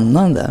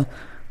spännande.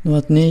 Det var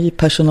ett ny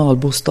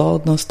personalbostad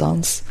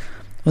någonstans.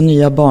 Och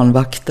nya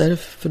barnvakter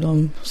för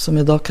de som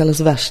idag kallas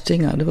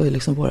värstingar. Det var ju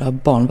liksom våra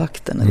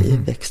barnvakter när vi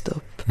växte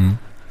upp.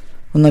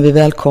 Och när vi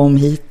väl kom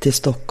hit till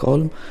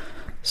Stockholm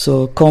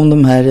så kom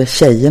de här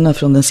tjejerna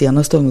från den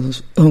senaste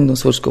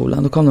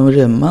ungdomsvårdsskolan. Då kom de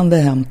rymmande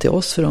hem till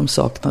oss för de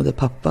saknade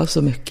pappa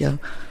så mycket.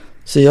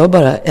 Så jag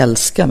bara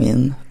älskar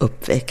min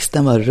uppväxt.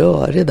 Den var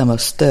rörig, den var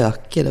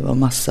stökig, det var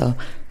massa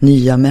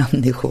nya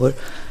människor.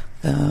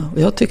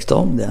 Och jag tyckte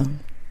om det.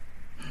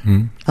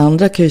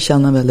 Andra kan ju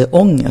känna väldigt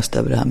ångest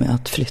över det här med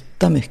att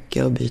flytta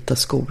mycket och byta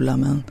skola.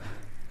 Men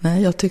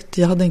nej, jag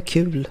tyckte jag hade en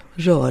kul,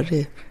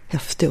 rörig,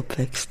 häftig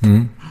uppväxt.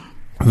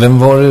 Vem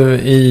var du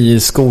i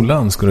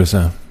skolan, skulle du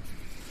säga?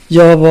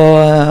 Jag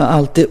var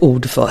alltid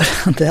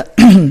ordförande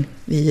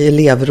i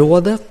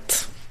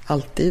elevrådet,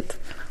 alltid.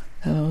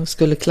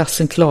 Skulle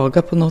klassen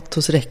klaga på något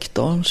hos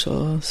rektorn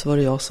så var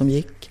det jag som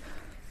gick.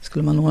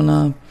 Skulle man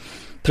ordna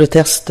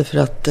protester för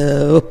att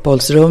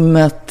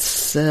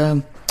uppehållsrummets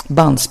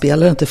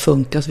bandspelare inte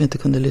funkar så vi inte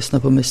kunde lyssna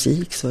på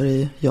musik, så var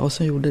det jag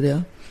som gjorde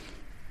det.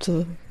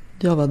 Så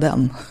jag var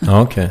den.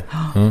 Ja, okej.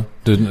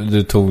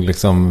 Du tog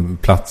liksom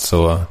plats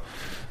och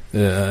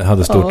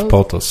hade stort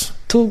patos.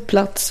 Tog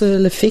plats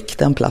eller fick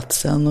den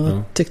platsen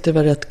och tyckte det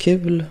var rätt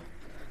kul.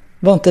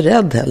 Var inte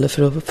rädd heller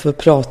för att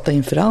prata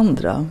inför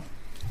andra.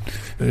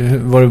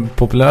 Var du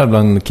populär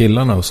bland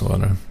killarna och så,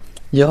 eller?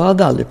 Jag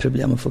hade aldrig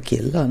problem att få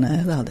killar.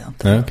 Nej, det hade jag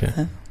inte. Nej, okay.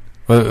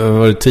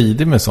 Var du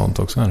tidig med sånt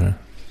också, eller?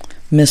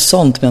 Med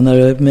sånt menar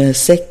du? Med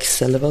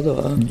sex eller vad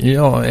då?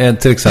 Ja,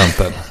 till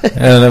exempel.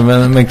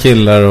 Eller med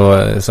killar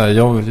och så här,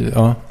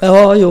 ja.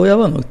 Ja, jag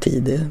var nog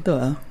tidig. Det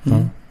var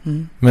jag.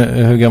 Men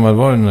hur gammal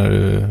var du när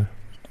du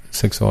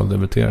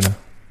sexualdebuterade?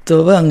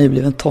 Då var jag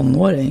nybliven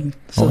tonåring.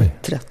 Så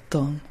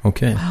 13.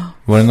 Okej.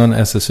 Var det någon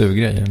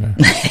SSU-grej, eller?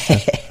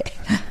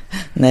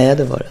 Nej,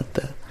 det var det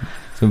inte.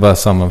 Så bara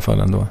sammanfall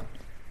ändå?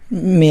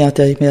 Med att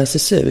jag gick med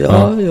SSU?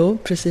 Ja. Jo,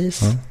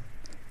 precis. Ja.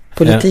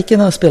 Politiken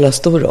har spelat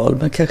stor roll,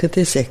 men kanske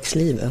inte i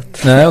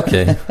sexlivet. Nej,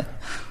 okej.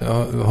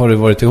 Har du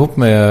varit ihop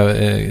med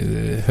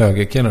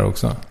högerkillar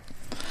också?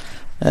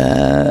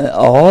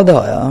 Ja, det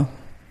har jag.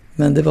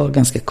 Men det var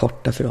ganska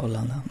korta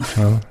förhållanden.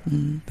 Ja.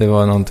 Det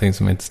var någonting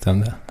som inte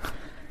stämde.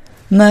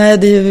 Nej,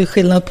 det är ju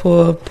skillnad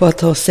på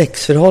att ha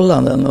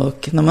sexförhållanden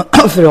och när man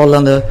har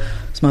förhållanden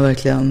som man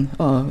verkligen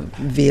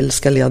vill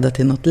ska leda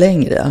till något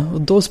längre.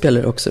 Och då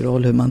spelar det också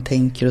roll hur man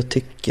tänker och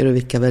tycker och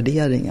vilka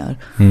värderingar.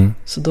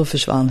 Så då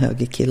försvann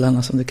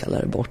högerkillarna, som du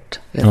kallar det, bort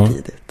rätt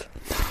tidigt.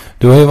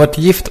 Du har ju varit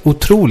gift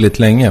otroligt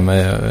länge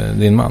med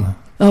din man.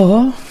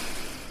 Ja.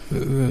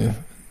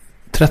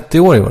 30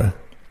 år i år.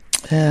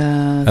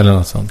 Eller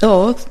något sånt.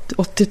 Ja,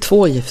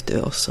 82 gifte vi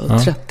oss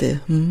och 30.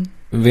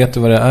 Vet du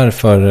vad det är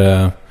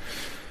för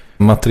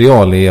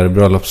material i er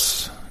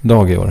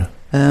bröllopsdag i år?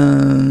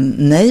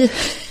 Nej.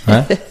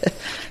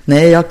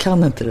 Nej, jag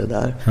kan inte det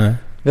där. Nej.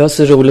 Vi har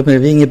så roligt med det.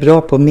 Vi är inget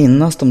bra på att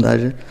minnas de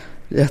där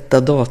rätta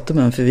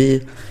datumen. För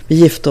vi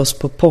gifte oss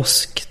på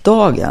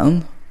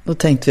påskdagen. Då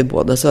tänkte vi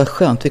båda, så var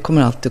skönt, vi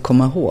kommer alltid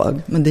komma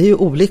ihåg. Men det är ju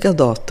olika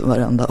datum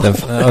varenda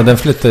år. Den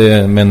flyttar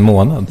ju med en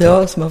månad.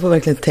 Ja, så man får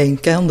verkligen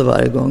tänka ändå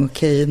varje gång.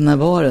 Okej, när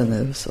var det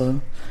nu? Så...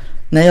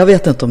 Nej, jag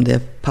vet inte om det är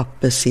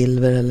papper,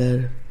 silver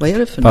eller... Vad är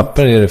det för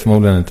papper något? Är det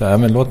förmodligen inte. Ja,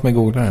 men låt mig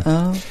googla det.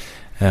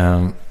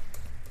 Ja.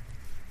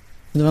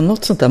 Det var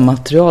något sånt där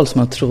material som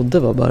man trodde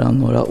var bara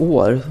några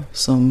år.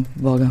 Som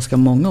var ganska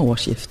många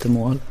års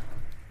giftermål.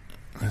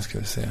 Nu ska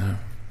vi se här.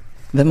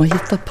 Vem har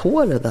hittat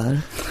på det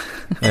där?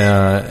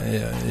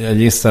 Jag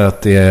gissar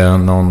att det är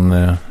någon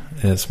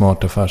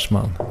smart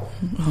affärsman.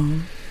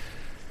 Mm.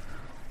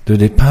 Du,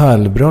 det är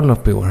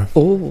pärlbröllop i år.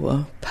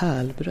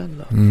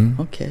 Pärlbröllop.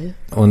 Okej.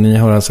 Och ni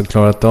har alltså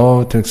klarat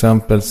av till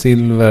exempel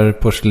silver,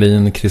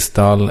 porslin,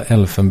 kristall,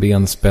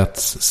 elfenben,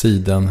 spets,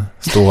 siden,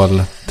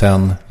 stål,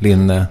 tenn,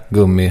 linne,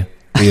 gummi,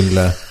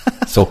 ylle,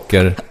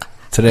 socker,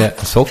 trä.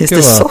 Socker.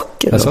 Finns det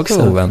socker också? Socker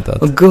var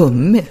oväntat. Och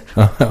gummi.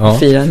 Ja.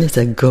 Firar ni så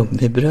här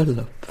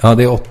gummibröllop? Ja,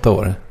 det är 8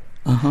 år.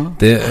 Aha.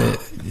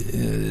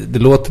 Det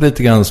låter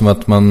lite grann som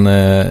att man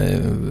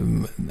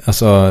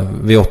alltså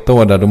vid 8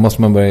 år där, då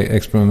måste man börja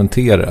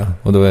experimentera,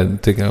 och då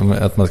tycker jag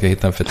att man ska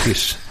hitta en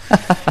fetisch.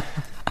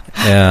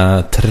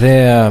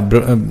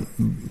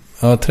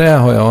 Trä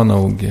har jag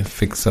nog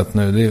fixat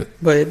nu.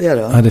 Vad är det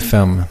då? Ja, det är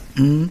 5.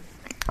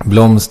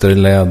 Blomster,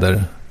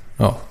 läder,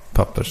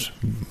 pappers,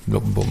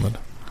 bomull.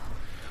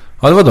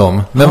 Ja, det var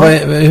dem. Men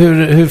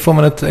hur får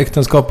man ett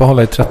äktenskap att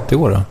hålla i 30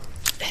 år då?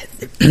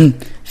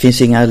 Det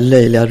finns ju inga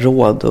löjliga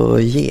råd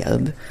att ge.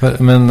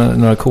 Men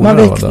några coola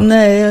råd då?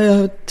 Nej,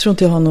 jag tror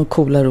inte jag har några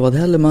coola råd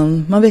heller.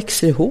 Man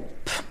växer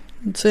ihop.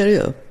 Så är det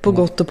ju. På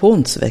gott och på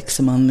ont så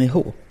växer man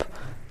ihop.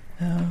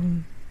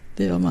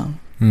 Det gör man.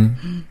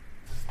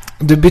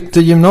 Du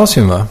bytte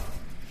gymnasium, va?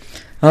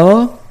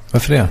 Ja.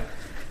 Varför det?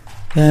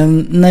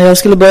 När jag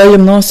skulle börja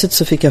gymnasiet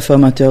så fick jag för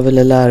mig att jag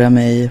ville lära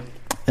mig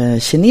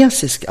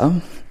kinesiska.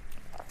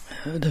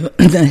 Det var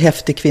en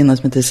häftig kvinna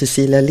som heter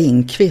Cecilia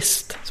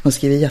Lindqvist som har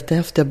skrivit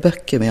jättehäftiga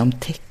böcker med om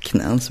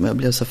tecknen som jag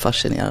blev så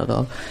fascinerad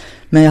av.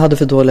 Men jag hade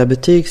för dåliga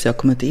betyg så jag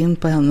kom inte in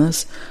på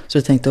hennes. Så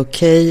jag tänkte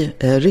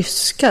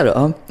ryska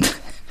då.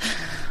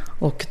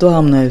 Och då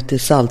hamnade jag ute i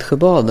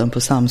Saltsjöbaden på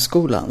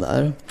Samskolan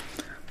där.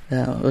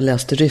 Och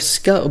läste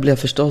ryska och blev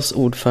förstås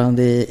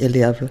ordförande i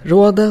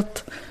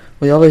elevrådet.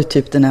 Och jag var ju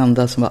typ den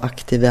enda som var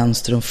aktiv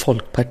vänster om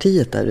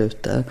Folkpartiet där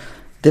ute.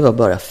 Det var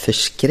bara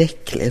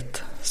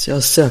förskräckligt. Så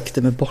jag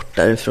sökte mig bort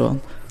därifrån.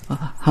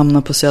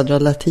 Hamnade på Södra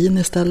Latin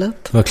istället.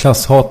 Det var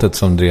klasshatet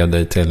som drev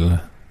dig till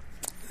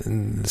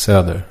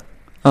Söder?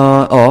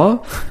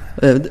 Ja.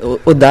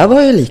 Och där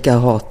var jag lika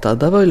hatad.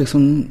 Där var ju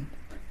liksom...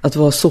 Att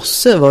vara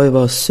sosse var ju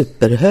bara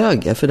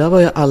superhöga. För där var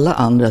ju alla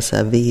andra så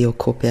här V och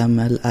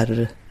KPML,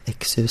 R,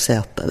 X, U,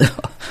 Z.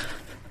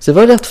 Så det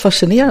var rätt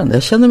fascinerande.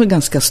 Jag kände mig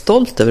ganska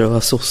stolt över att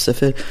vara sosse.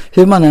 För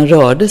hur man än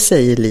rörde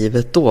sig i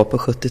livet då på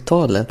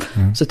 70-talet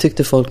så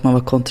tyckte folk man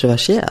var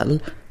kontroversiell.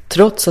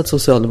 Trots att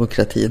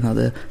socialdemokratin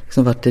hade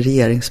liksom varit i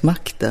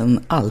regeringsmakten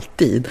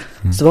alltid.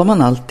 Så var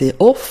man alltid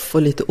off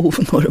och lite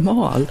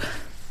onormal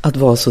att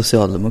vara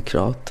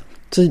socialdemokrat.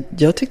 Så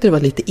jag tyckte det var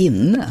lite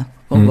inne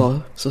att vara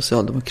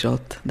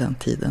socialdemokrat den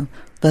tiden.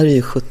 Där är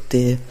ju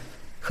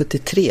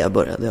 73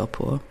 började jag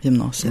på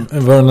gymnasiet.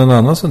 Var det någon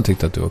annan som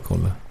tyckte att du var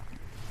cool?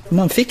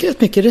 Man fick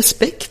rätt mycket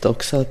respekt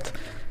också. Att,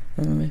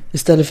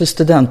 istället för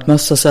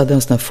studentmössa så hade jag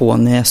en sån här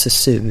fånig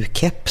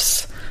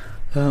SSU-keps.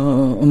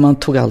 Och man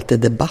tog alltid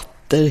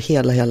debatter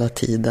hela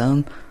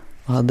tiden.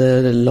 Och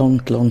hade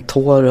långt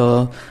hår.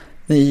 Och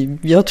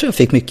jag tror jag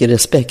fick mycket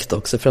respekt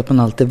också. För att man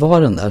alltid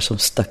var den där som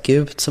stack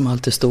ut. Som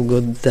alltid stod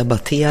och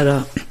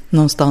debatterade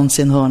någonstans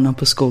i en hörna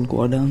på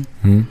skolgården.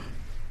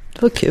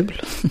 Det var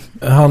kul.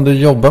 Han du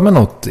jobba med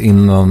något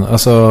innan?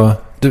 Alltså...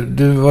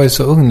 Du var ju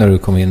så ung när du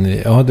kom in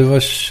i... Ja, du var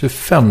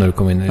 25 när du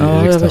kom in i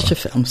riksdagen. Ja, jag var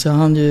 25. Så jag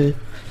hann ju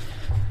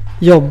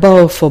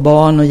jobba och få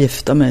barn och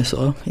gifta mig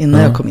så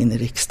innan jag kom in i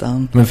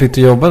riksdagen. Men fick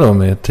du jobba då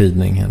med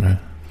tidning eller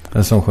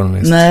som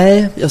journalist?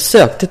 Nej, jag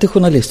sökte till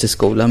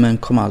journalistskolan men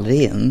kom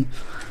aldrig in.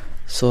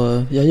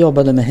 Så jag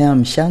jobbade med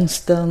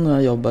hemtjänsten och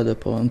jag jobbade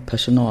på en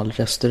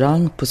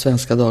personalrestaurang på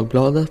Svenska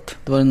Dagbladet.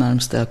 Det var det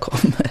närmaste jag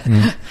kom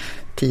med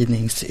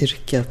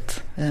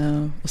tidningsyrket.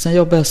 Och sen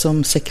jobbade jag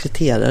som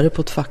sekreterare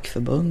på ett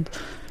fackförbund.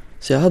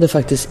 Så jag hade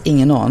faktiskt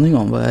ingen aning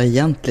om vad jag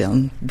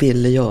egentligen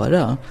ville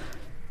göra.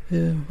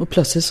 Och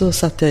plötsligt så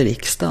satt jag i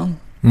riksdagen.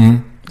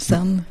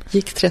 Sen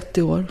gick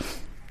 30 år.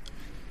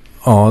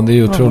 Ja, det är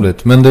ju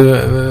otroligt. Men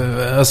du,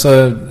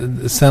 alltså,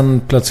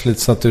 sen plötsligt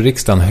satt du i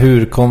riksdagen.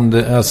 Hur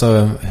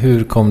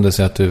kom det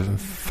sig att du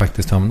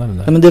faktiskt hamnade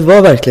där? Ja, men det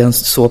var verkligen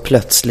så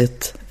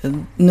plötsligt.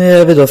 Nu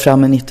är vi då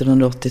framme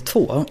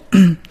 1982.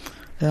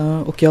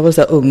 Och jag var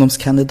så här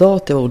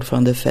ungdomskandidat. Jag var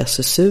ordförande för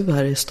SSU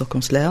här i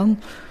Stockholms län.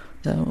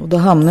 Och då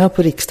hamnade jag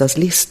på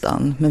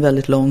riksdagslistan med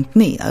väldigt långt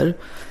ner.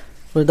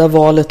 Och det där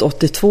valet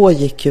 82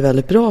 gick ju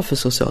väldigt bra för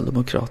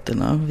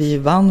Socialdemokraterna. Vi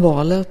vann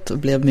valet och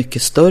blev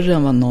mycket större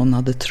än vad någon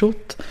hade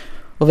trott.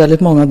 Och väldigt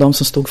många av de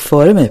som stod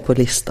före mig på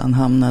listan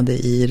hamnade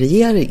i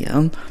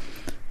regeringen.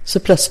 Så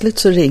plötsligt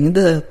så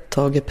ringde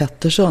Tage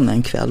Pettersson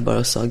en kväll bara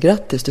och sa: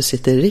 grattis, du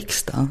sitter i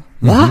riksdagen.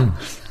 Va?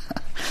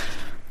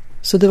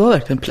 Så det var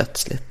verkligen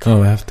plötsligt. Ja,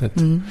 vad häftigt.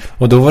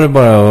 Och då var det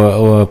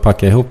bara att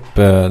packa ihop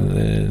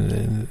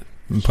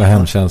på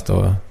hemtjänst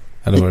då,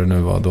 eller vad det nu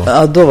var då?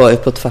 Ja, då var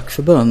jag på ett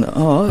fackförbund.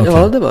 Ja, Okay.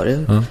 ja det var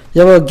det. Ja.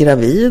 Jag var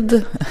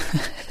gravid.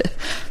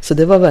 Så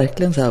det var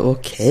verkligen så här,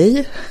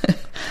 okej.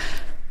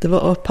 Det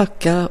var att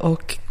packa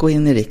och gå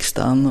in i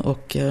riksdagen.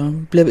 Och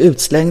blev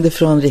utslängd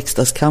från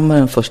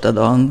riksdagskammaren första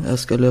dagen jag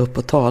skulle upp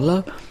och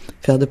tala.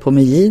 För jag hade på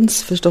mig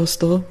jeans förstås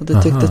då. Och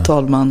det tyckte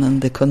talmannen,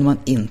 det kunde man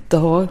inte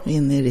ha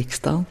inne i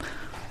riksdagen.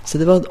 Så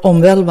det var en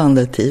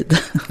omvälvande tid.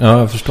 Ja,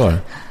 jag förstår.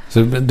 Så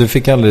du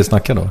fick aldrig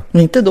snacka då?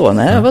 Men inte då,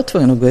 nej. Jag var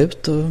tvungen att gå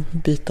ut och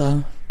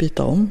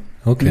byta om.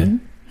 Okej.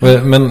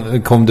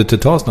 Men kom du till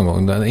tals någon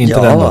gång? Inte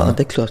ja, den dagen?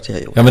 Det är klart jag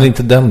gjorde. Ja, men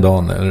inte den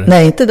dagen? Eller?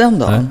 Nej, inte den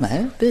dagen.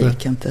 Nej, det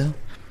gick inte.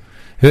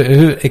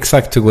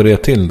 Exakt hur går det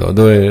till då?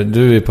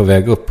 Du är på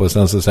väg upp och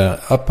sen så säger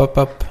upp.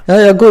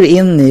 Ja, jag går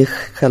in i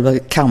själva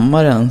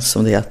kammaren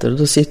som det heter. Och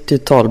då sitter ju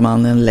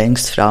talmannen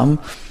längst fram.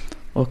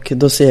 Och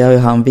då ser jag hur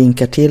han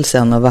vinkar till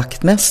sig en av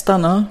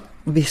vaktmästarna.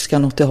 Och viskar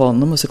något till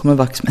honom. Och så kommer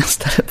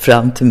vaktmästaren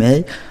fram till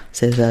mig. Och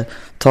säger så här,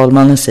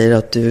 talmannen säger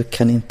att du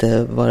kan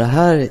inte vara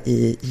här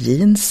i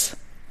jeans.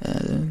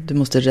 Du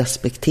måste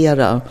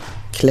respektera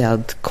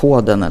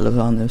klädkoden eller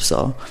vad han nu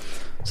sa.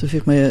 Så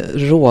fick man ju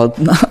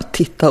rodna,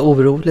 titta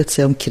oroligt,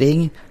 se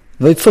omkring.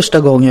 Det var ju första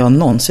gången jag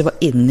någonsin var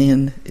inne i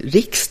en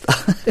riksdag.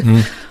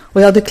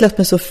 Och jag hade klätt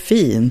mig så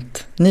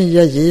fint.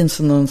 Nya jeans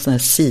och någon sån här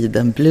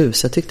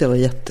sidenblus. Jag tyckte jag var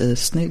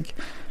jättesnygg.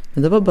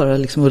 Men det var bara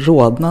liksom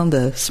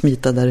rodnande,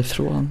 smita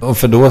därifrån. Och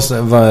för då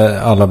var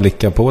alla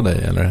blickar på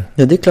dig, eller?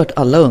 Ja, det är klart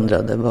alla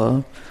undrade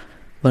vad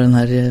den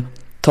här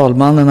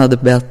talmannen hade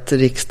bett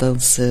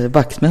riksdagens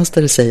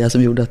vaktmästare säga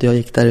som gjorde att jag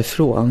gick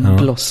därifrån.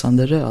 Ja.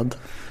 Blossande röd.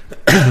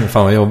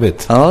 Fan vad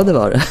jobbigt. Ja, det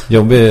var det.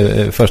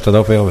 Jobbig första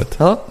dag på jobbet.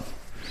 Ja.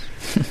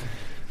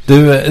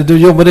 Du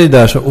jobbade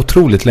där så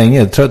otroligt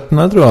länge.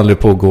 Tröttnade du aldrig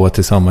på att gå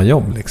till samma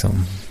jobb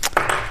liksom?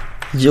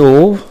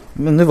 Jo,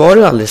 men nu var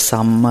det aldrig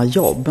samma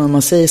jobb. När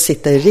man säger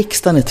sitta i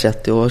riksdagen i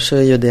 30 år så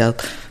är ju det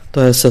att då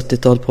har jag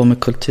suttit och hållit på med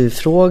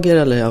kulturfrågor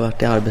eller jag har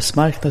varit i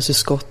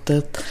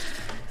arbetsmarknadsutskottet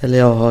eller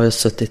jag har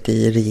suttit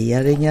i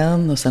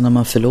regeringen och sen när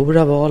man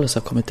förlorar val och så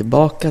har kommit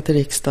tillbaka till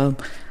riksdagen.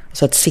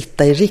 Så att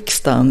sitta i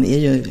riksdagen är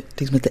ju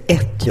liksom inte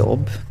ett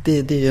jobb.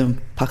 Det är ju en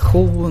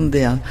passion,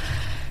 det är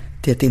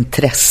ett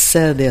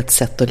intresse, det är ett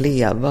sätt att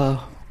leva.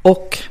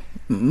 Och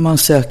man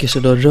söker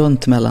sig då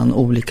runt mellan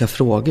olika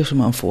frågor som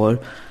man får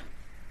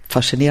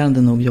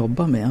fascinerande nog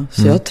jobba med.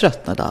 Så jag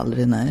tröttnade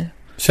aldrig, nej.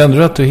 Kände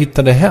du att du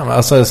hittade hem?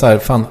 Alltså så här,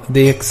 fan, det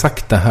är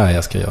exakt det här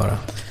jag ska göra.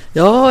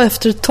 Ja,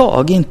 efter ett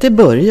tag, inte i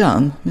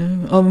början.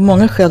 Av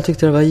många skäl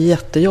tyckte jag det var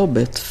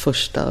jättejobbigt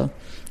första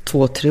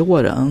 2-3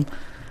 åren.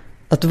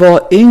 Att vara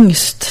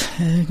yngst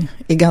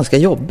är ganska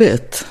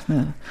jobbigt.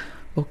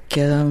 Och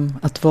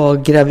att vara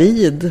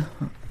gravid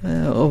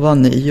och vara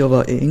ny och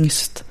vara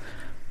yngst.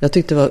 Jag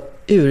tyckte det var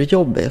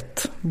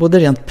urjobbigt. Både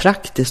rent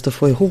praktiskt att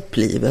få ihop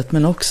livet.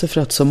 Men också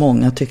för att så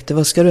många tyckte,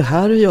 vad ska du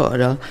här att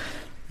göra?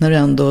 När du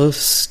ändå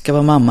ska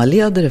vara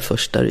mammaledig det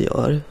första du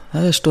gör.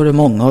 Här står det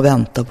många och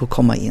väntar på att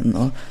komma in.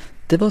 Och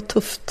det var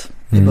tufft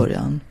i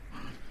början.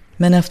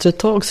 Men efter ett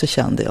tag så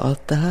kände jag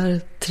att det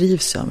här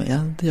trivs jag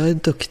med. Jag är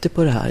duktig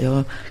på det här.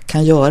 Jag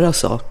kan göra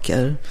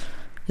saker.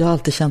 Jag har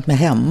alltid känt mig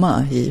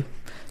hemma i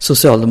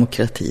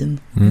socialdemokratin.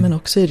 Men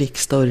också i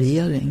riksdag och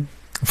regering.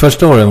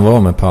 Första åren var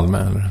med Palme,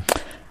 eller?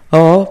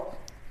 Ja,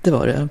 det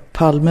var det.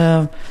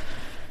 Palme,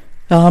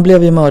 ja, han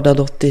blev ju mördad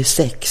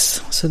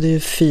 86. Så det är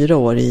 4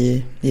 år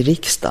i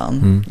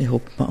riksdagen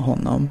ihop med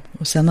honom.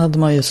 Och sen hade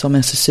man ju som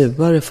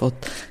SSU-are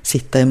fått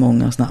sitta i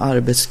många såna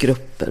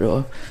arbetsgrupper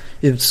och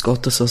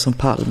utskott och så som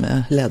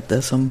Palme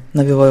ledde som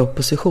när vi var i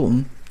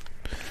opposition.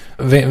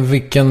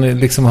 Vilken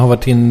liksom har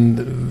varit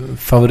din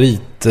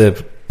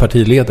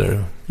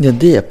favoritpartiledare? Ja,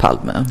 det är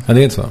Palme. Ja,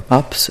 det är så?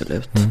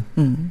 Absolut.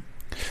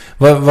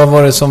 Vad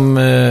var det som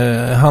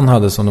han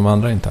hade som de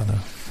andra inte hade?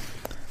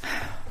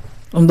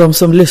 Om de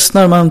som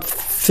lyssnar, man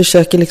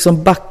försöker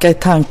liksom backa i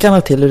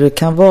tankarna till hur det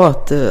kan vara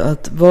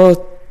att vara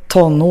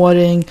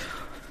tonåring.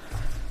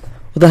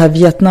 Och det här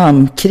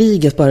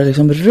Vietnamkriget bara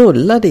liksom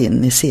rullade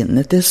in i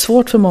sinnet. Det är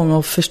svårt för många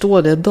att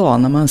förstå det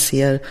idag när man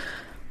ser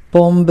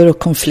bomber och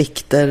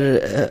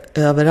konflikter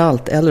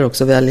överallt. Eller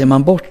också väljer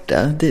man bort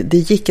det. Det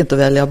gick inte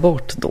att välja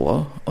bort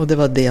då. Och det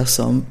var det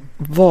som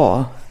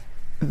var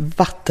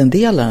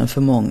vattendelaren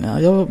för många.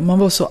 Man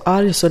var så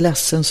arg, så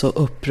ledsen, så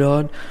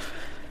upprörd.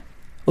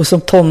 Och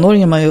som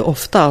tonåring är man ju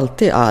ofta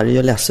alltid arg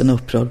och ledsen och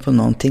upprörd på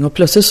någonting. Och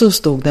plötsligt så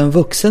stod det en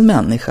vuxen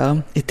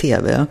människa i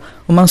tv.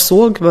 Och man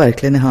såg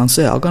verkligen i hans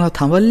ögon att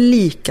han var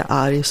lika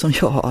arg som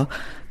jag.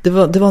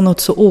 Det var något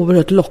så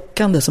oerhört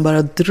lockande som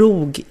bara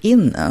drog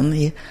in en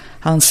i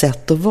hans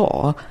sätt att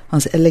vara.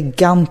 Hans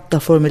eleganta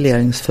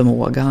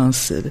formuleringsförmåga.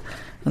 Hans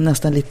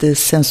nästan lite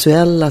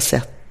sensuella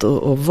sätt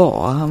att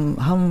vara.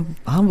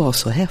 Han var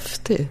så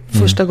häftig.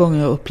 Första gången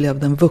jag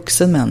upplevde en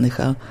vuxen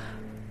människa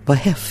var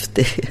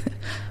häftig.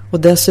 Och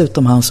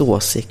dessutom hans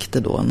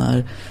åsikter då.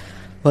 När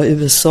var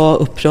USA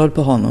upprörd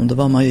på honom, då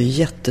var man ju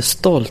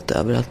jättestolt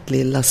över att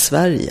lilla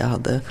Sverige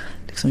hade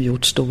liksom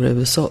gjort stora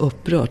USA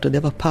upprört, och det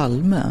var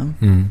Palme.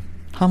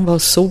 Han var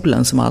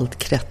solen som allt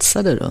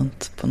kretsade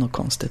runt på något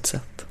konstigt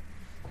sätt.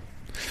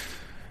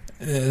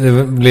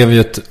 Det blev ju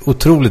ett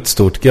otroligt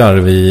stort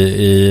garv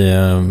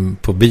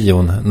på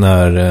bion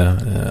när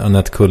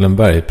Annette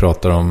Kullenberg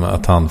pratar om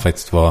att han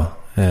faktiskt var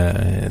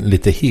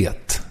lite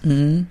het.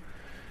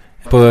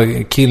 På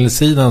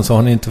killsidan så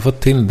har ni inte fått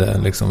till det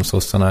liksom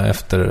sossarna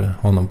efter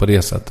honom på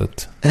det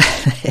sättet.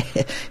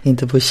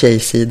 Inte på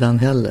tjejsidan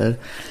heller.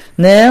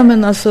 Nej,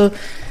 men alltså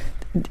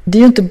det är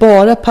ju inte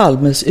bara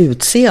Palmes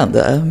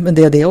utseende, men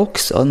det är det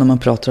också när man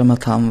pratar om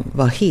att han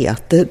var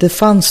het. Det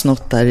fanns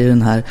något där i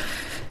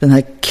den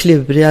här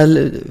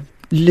kluriga,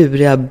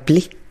 luriga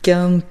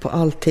blicken på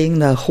allting.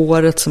 Det här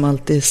håret som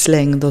alltid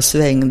slängde och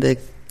svängde.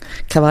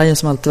 Kavajen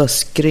som alltid var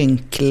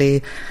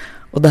skrynklig.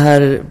 Och det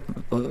här,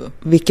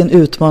 vilken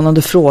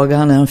utmanande fråga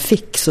han än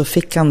fick, så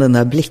fick han den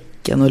där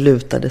blicken och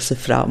lutade sig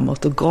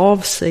framåt och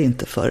gav sig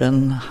inte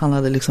förrän han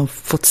hade liksom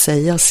fått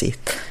säga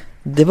sitt.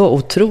 Det var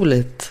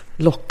otroligt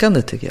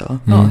lockande, tycker jag.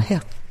 Ja,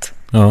 hett.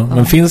 Ja,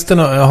 men finns det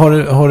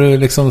har du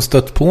liksom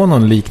stött på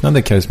någon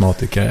liknande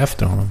karismatiker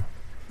efter honom?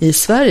 I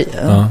Sverige?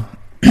 Ja.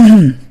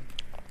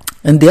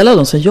 En del av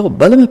de som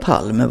jobbade med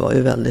Palme var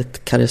ju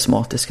väldigt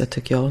karismatiska,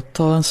 tycker jag.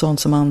 Ta en sån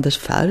som Anders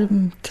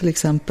Färm till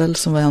exempel,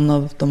 som var en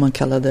av de man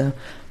kallade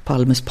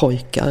Palmes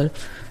pojkar.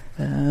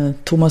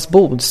 Thomas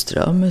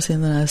Bodström med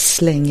sin den här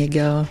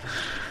slängiga,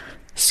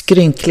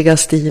 skrynkliga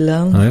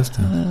stilen. Ja, just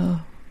det.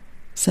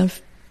 Sen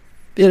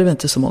är det väl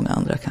inte så många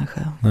andra kanske.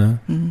 Nej.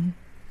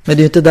 Men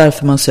det är ju inte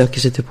därför man söker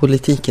sig till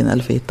politiken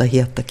eller för att hitta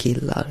heta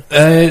killar.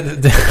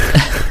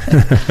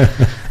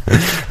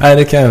 Nej,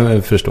 det kan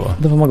jag förstå.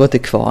 Då får man gå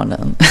till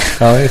Kvarnen.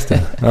 Ja, just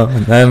det. Ja,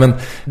 nej, men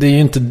det är ju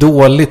inte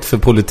dåligt för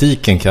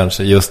politiken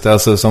kanske. Just det,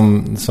 alltså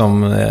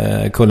som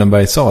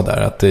Kullenberg sa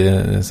där, att det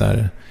är så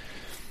här,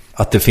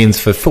 att det finns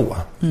för få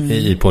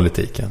i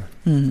politiken.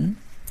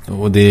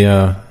 Och det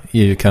är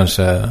ju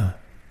kanske,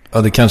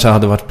 ja, det kanske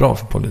hade varit bra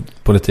för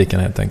politiken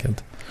helt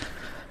enkelt.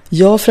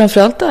 Ja,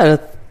 framförallt där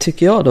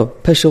tycker jag då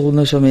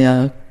personer som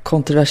är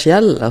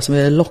kontroversiella, som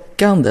är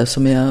lockande,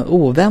 som är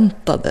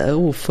oväntade,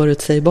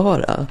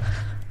 oförutsägbara,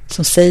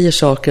 som säger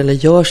saker eller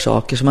gör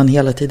saker som man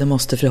hela tiden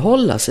måste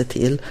förhålla sig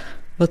till.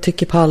 Vad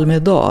tycker Palme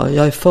idag?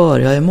 Jag är för,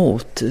 jag är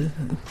emot.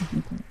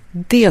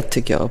 Det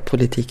tycker jag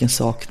politiken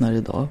saknar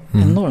idag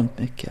enormt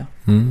mycket.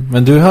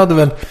 Men du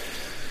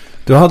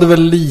hade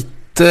väl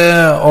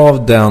lite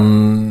av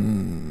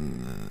den.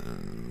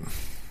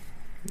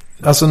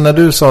 Alltså när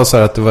du sa så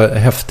här att det var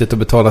häftigt att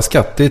betala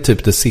skatt, det är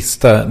typ det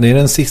är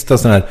den sista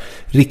sån här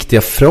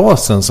riktiga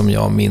frasen som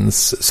jag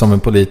minns som en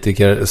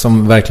politiker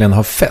som verkligen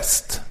har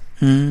fäst.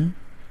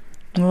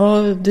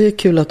 Ja, det är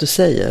kul att du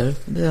säger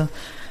det.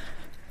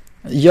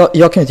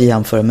 Jag kan inte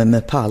jämföra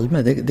med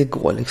Palme, det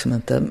går liksom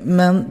inte.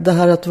 Men det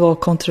här att vara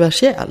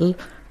kontroversiell,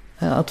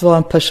 att vara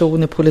en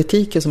person i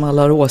politiken som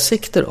alla har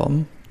åsikter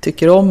om,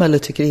 tycker om eller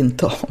tycker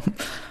inte om,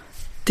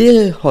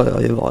 det har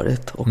jag ju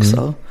varit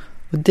också.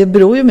 Det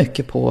beror ju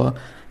mycket på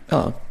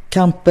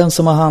kampen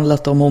som har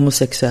handlat om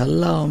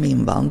homosexuella, om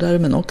invandrare,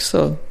 men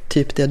också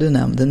typ det du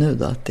nämnde nu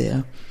då, att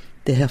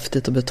det är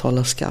häftigt att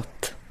betala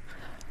skatt.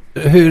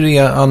 Hur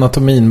är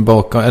anatomin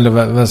bakom, eller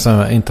vad säger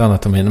jag, inte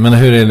anatomin, men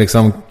hur är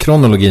liksom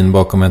kronologin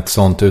bakom ett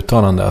sånt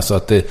uttalande? Alltså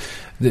att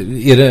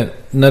är det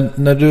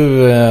när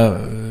du,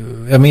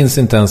 jag minns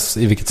inte ens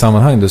i vilket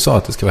sammanhang du sa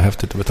att det ska vara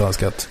häftigt att betala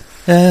skatt.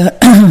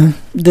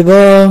 Det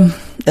var,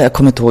 jag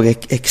kommer inte ihåg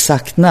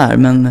exakt när,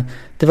 men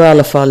det var i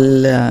alla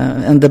fall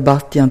en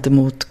debatt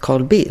gentemot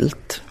Carl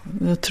Bildt.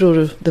 Jag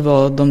tror det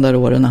var de där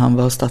åren när han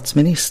var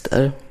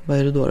statsminister. Vad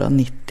är det då?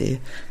 91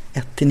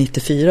 till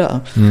 94.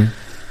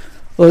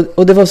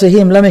 Och det var så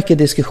himla mycket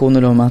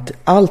diskussioner om att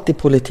allt i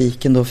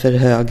politiken då för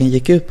högern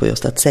gick ut på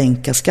just att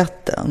sänka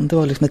skatten. Det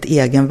var liksom ett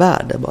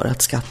egenvärde bara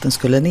att skatten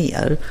skulle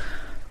ner.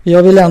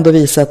 Jag vill ändå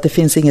visa att det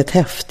finns inget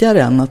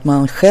häftigare än att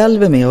man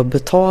själv är med och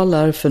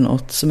betalar för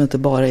något som inte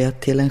bara är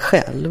till en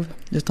själv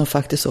utan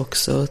faktiskt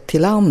också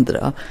till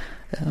andra.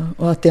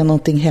 Och att det är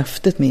någonting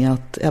häftigt med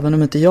att även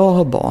om inte jag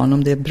har barn,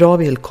 om det är bra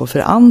villkor för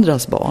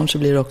andras barn, så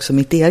blir det också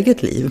mitt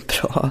eget liv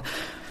bra.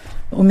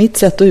 Och mitt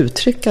sätt att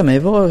uttrycka mig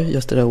var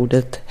just det där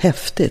ordet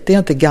häftigt. Det är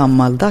inte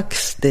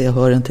gammaldags, det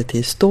hör inte till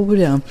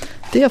historien.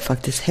 Det är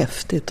faktiskt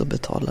häftigt att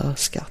betala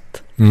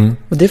skatt.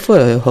 Och det får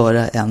jag ju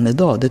höra än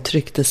idag. Det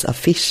trycktes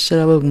affischer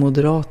av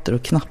ungmoderater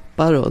och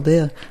knappar och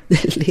det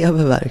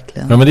lever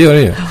verkligen. Ja, men det gör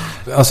det ju.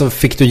 Alltså,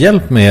 fick du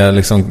hjälp med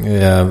liksom,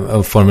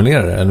 att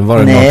formulera det? Eller var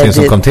det någonting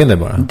som kom till dig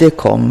bara? Det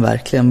kom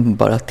verkligen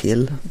bara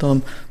till.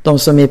 De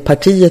som i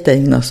partiet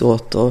ägnar sig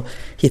åt att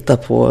hitta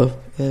på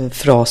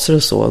fraser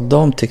och så,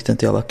 de tyckte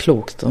inte jag var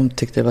klokt. De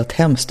tyckte det var ett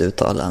hemskt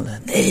uttalande.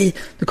 Nej,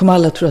 nu kommer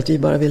alla tro att vi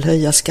bara vill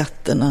höja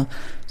skatterna.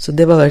 Så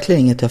det var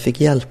verkligen inget jag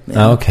fick hjälp med.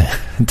 Ja, okej.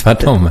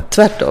 Tvärtom.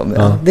 Tvärtom,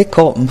 ja. Det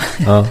kom.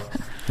 Ja,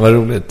 vad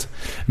roligt.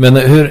 Men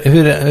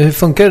hur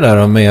funkar det där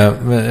då med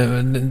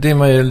det är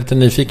man ju lite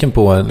nyfiken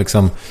på,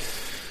 liksom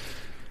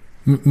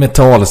med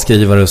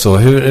talskrivare och så.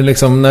 Hur,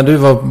 liksom, när du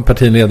var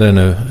partiledare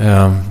nu,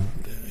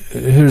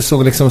 hur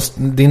såg liksom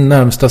din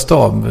närmsta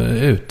stab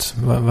ut?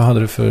 Vad hade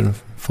du för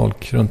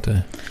folk runt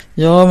dig?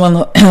 Ja, man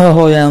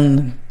har ju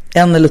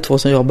en eller två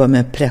som jobbar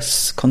med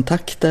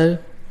presskontakter.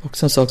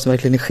 Också en sak som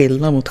verkligen är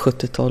skillnad mot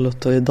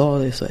 70-talet och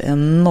idag är det så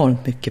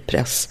enormt mycket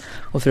press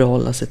att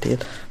förhålla sig till.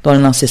 Du har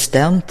en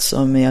assistent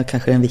som är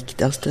kanske den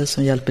viktigaste,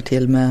 som hjälper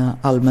till med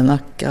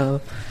almanacka,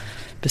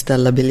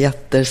 beställa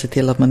biljetter, se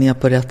till att man är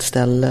på rätt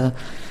ställe.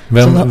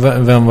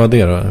 Vem var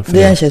det då?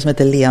 Det är en tjej som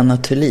heter Lena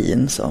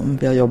Thulin som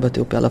vi har jobbat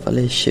ihop i alla fall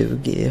i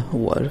 20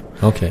 år.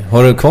 Okej.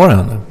 Har du kvar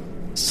henne?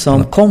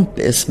 Som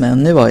kompis,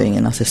 men nu har jag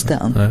ingen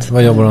assistent. Nej.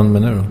 Vad jobbar hon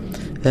med nu då?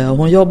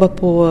 Hon jobbar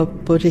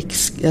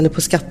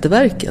på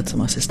Skatteverket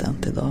som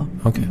assistent idag.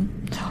 Okej.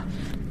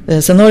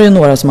 Sen har det ju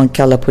några som man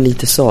kallar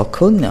politiskt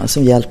sakkunniga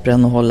som hjälper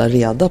en att hålla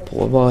reda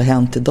på vad har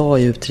hänt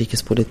idag i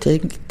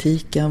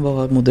utrikespolitiken, vad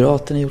har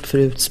Moderaterna gjort för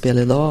utspel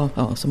idag,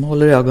 som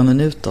håller ögonen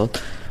utåt.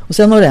 Och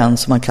sen har det en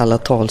som man kallar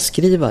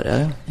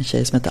talskrivare, en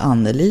tjej som heter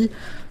Anneli,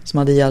 som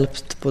hade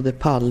hjälpt både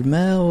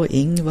Palme och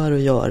Ingvar och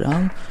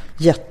Göran.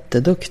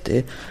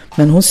 Jätteduktig.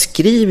 Men hon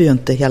skriver ju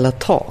inte hela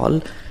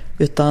tal,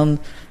 utan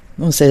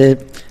hon säger,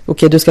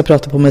 okej, du ska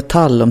prata på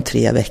Metall om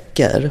 3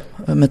 veckor.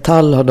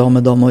 Metall har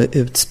de och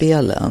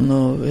utspelen.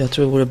 Och jag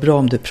tror det vore bra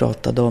om du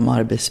pratade om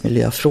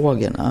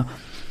arbetsmiljöfrågorna.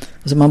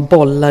 Alltså man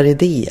bollar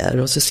idéer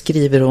och så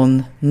skriver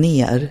hon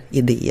ner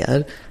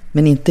idéer.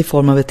 Men inte i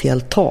form av ett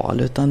helt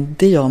tal, utan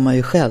det gör man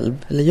ju själv.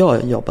 Eller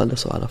jag jobbade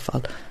så i alla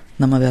fall.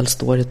 När man väl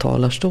står i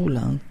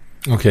talarstolen.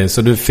 Okej,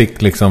 så du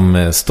fick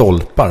liksom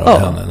stolpar av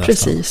henne nästan?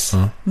 Precis.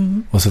 Ja,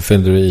 precis. Och så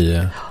fyllde du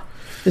i...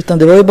 Utan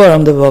det var ju bara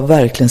om det var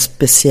verkligen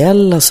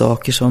speciella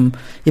saker, som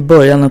i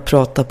början att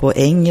prata på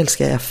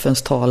engelska i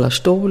FNs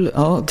talarstol.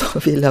 Ja, då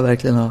ville jag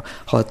verkligen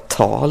ha ett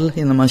tal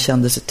innan man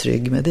kände sig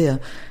trygg med det.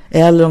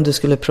 Eller om du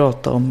skulle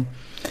prata om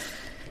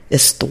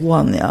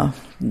Estonia,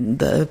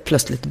 där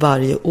plötsligt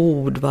varje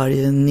ord,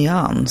 varje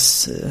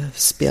nyans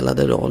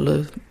spelade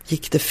roll.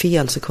 Gick det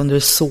fel så kunde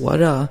det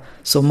såra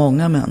så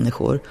många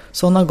människor.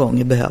 Sådana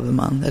gånger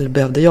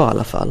behövde jag i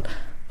alla fall,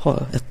 ha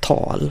ett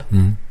tal.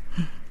 Mm.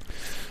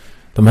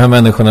 De här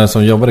människorna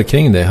som jobbade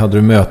kring dig, hade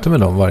du möte med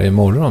dem varje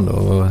morgon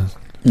då?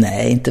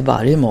 Nej, inte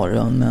varje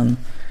morgon, men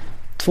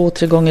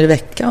 2-3 gånger i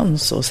veckan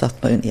så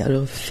satt man ju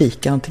ner och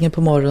fika antingen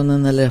på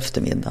morgonen eller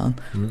eftermiddagen.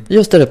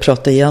 Just det, att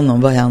prata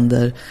igenom vad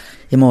händer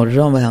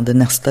imorgon, vad händer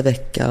nästa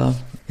vecka,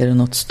 är det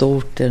något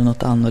stort, är det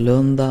något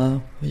annorlunda.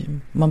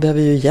 Man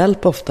behöver ju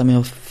hjälp ofta med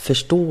att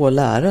förstå och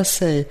lära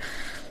sig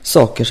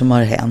saker som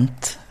har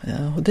hänt,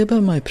 och det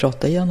behöver man ju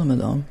prata igenom med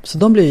dem, så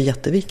de blir ju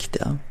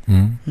jätteviktiga.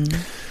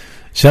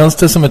 Känns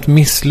det som ett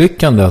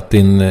misslyckande att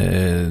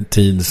din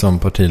tid som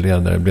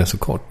partiledare blev så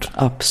kort?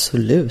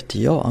 Absolut,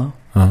 ja.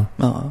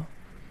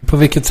 På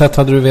vilket sätt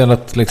hade du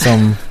velat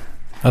liksom,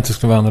 att det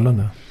skulle vara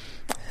annorlunda?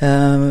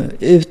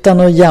 Utan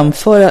att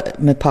jämföra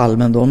med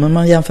Palme då, men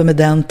man jämför med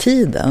den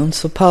tiden.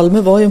 Så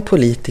Palme var ju en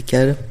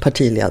politiker,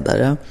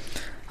 partiledare.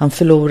 Han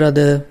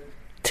förlorade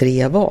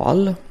 3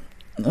 val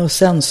och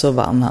sen så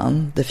vann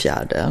han det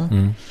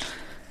 4:e.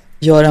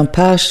 Göran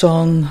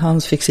Persson,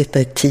 han fick sitta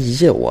i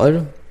 10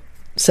 år.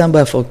 Sen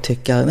började folk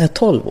tycka,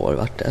 12 år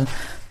vart det.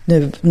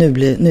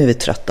 Nu är vi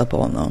trötta på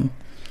honom.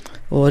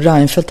 Och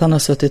Reinfeldt, han har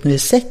suttit nu i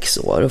 6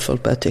 år och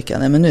folk börjar tycka,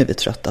 men nu är vi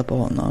trötta på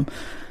honom.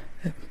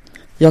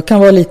 Jag kan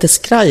vara lite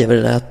skraj över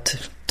det där, att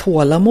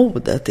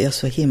tålamodet är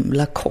så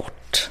himla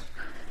kort.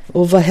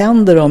 Och vad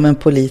händer om en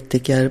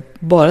politiker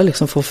bara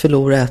liksom får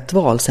förlora ett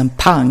val, sen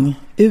pang,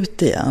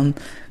 ut igen?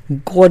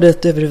 Går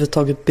det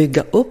överhuvudtaget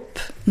bygga upp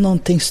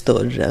någonting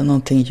större,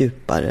 någonting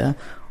djupare?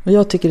 Och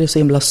jag tycker det är så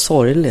himla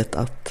sorgligt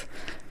att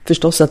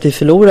vi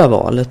förlorar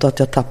valet och att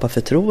jag tappar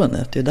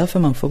förtroendet. Det är därför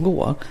man får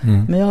gå.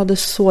 Men jag hade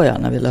så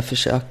gärna velat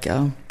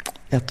försöka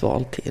ett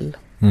val till.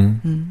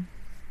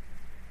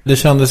 Det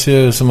kändes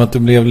ju som att du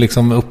blev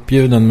liksom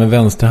uppbjuden med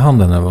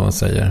vänsterhanden, eller vad man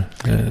säger.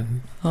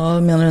 Ja,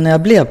 menar du när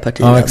jag blev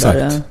partiledare? Ja,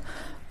 exakt.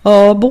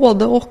 Ja,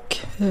 både och.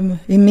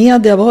 I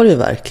media var det ju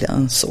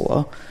verkligen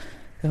så.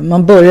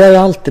 Man börjar ju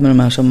alltid med de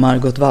här som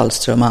Margot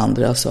Wallström och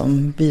andra,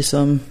 som vi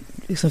som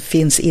liksom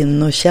finns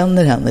inne och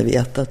känner henne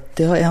vet att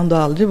det har ändå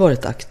aldrig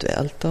varit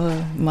aktuellt. Det har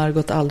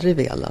Margot aldrig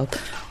velat.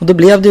 Och då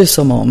blev det ju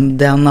som om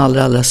den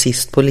allra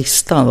sist på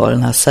listan var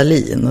den här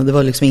Salin. Och det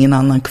var liksom ingen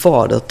annan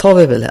kvar, då tar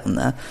vi väl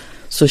henne.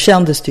 Så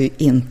kändes det ju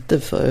inte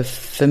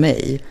för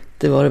mig.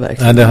 Det var det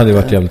verkligen. Nej, det hade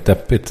varit jävligt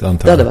deppigt, antar jag.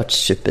 Det hade varit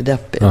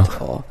superdeppigt,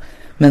 ja.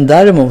 Men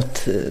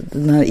däremot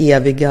den här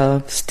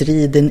eviga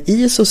striden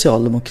i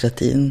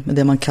socialdemokratin med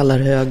det man kallar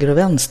höger och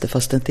vänster,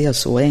 fast det inte är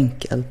så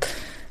enkelt.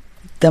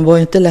 Den var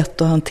ju inte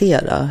lätt att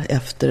hantera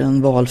efter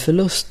en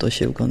valförlust då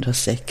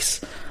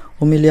 2006.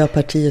 Och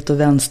Miljöpartiet och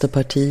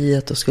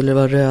Vänsterpartiet, och skulle det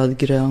vara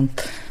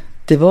rödgrönt.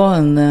 Det var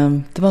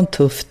en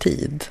tuff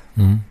tid.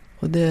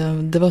 Och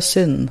det var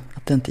synd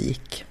att det inte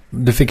gick.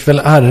 Du fick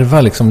väl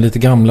ärva liksom lite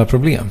gamla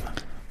problem?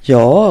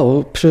 Ja,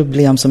 och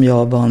problem som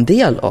jag var en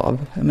del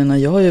av. Jag menar,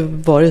 jag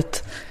har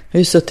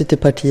ju suttit i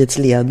partiets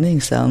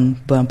ledning sedan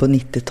början på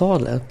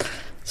 90-talet.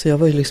 Så jag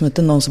var ju liksom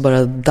inte någon som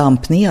bara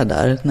damp ner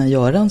där när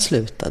Göran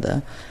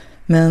slutade.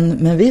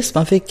 Men visst,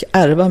 man fick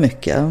ärva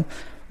mycket.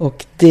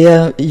 Och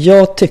det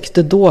jag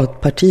tyckte då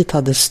att partiet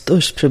hade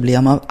störst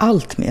problem av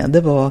allt med,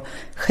 det var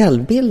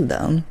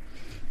självbilden.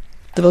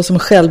 Det var som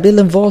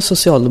självbilden var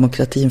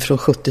socialdemokratin från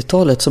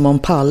 70-talet, som om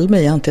Palme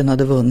egentligen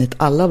hade vunnit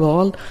alla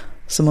val,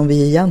 som om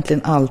vi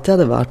egentligen alltid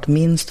hade varit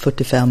minst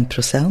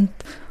 45%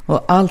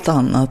 och allt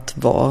annat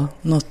var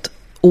något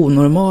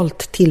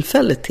onormalt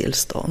tillfälligt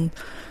tillstånd.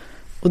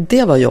 Och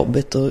det var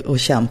jobbigt att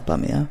kämpa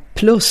med.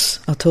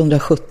 Plus att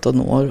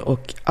 117 år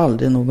och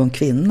aldrig någon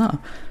kvinna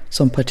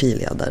som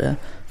partiledare.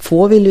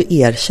 Få vill ju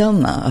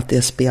erkänna att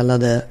det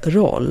spelade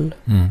roll.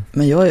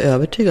 Men jag är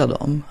övertygad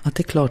om att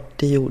det är klart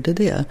det gjorde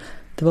det.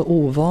 Det var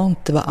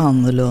ovant, det var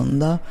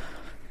annorlunda.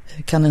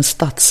 Kan en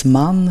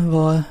statsman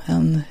vara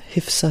en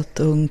hyfsat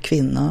ung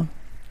kvinna?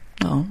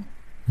 Ja.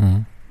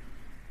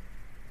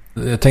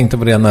 Jag tänkte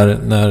på det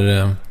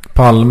när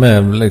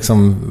Palme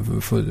liksom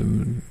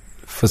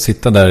får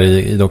sitta där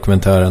i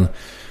dokumentären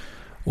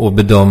och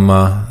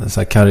bedöma så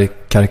här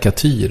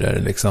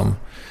karikatyrer liksom.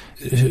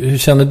 Hur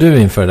känner du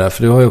inför det där?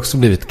 För du har ju också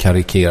blivit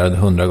karikerad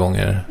 100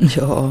 gånger.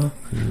 Ja,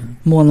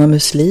 Mona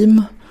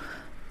Muslim.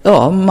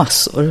 Ja,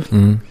 massor.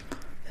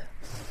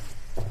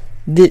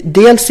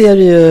 Dels är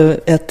det ju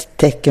ett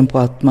tecken på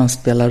att man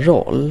spelar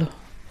roll.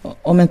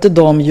 Om inte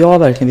de jag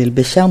verkligen vill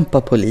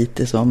bekämpa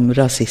politiskt, som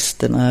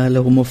rasisterna eller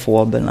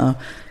homofoberna,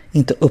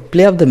 inte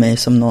upplevde mig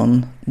som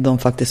någon de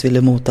faktiskt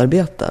ville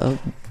motarbeta,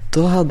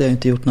 då hade jag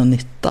inte gjort någon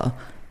nytta.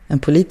 En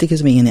politiker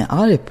som ingen är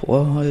arg på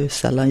har ju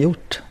sällan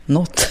gjort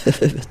något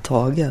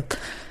överhuvudtaget.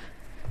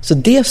 Så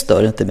det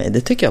stör inte mig.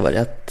 Det tycker jag var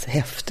rätt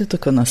häftigt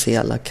att kunna se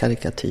alla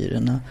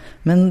karikatyrerna.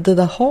 Men det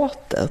där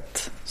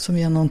hatet som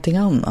är någonting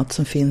annat,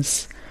 som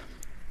finns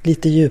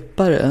lite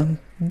djupare,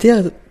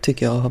 det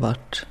tycker jag har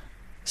varit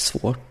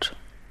svårt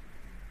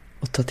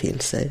att ta till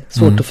sig.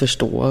 Svårt att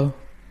förstå.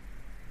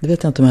 Det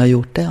vet jag inte om jag har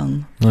gjort det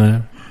än.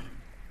 Nej.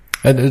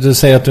 Du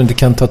säger att du inte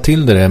kan ta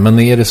till det, men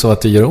är det så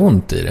att det gör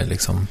ont i det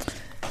liksom?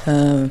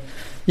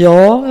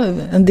 Ja,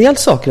 en del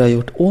saker har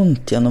gjort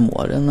ont genom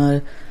åren.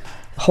 När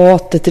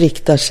hatet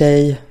riktar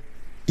sig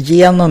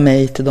genom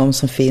mig till de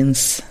som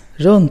finns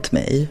runt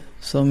mig,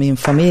 som min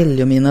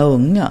familj och mina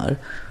ungar,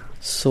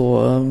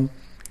 så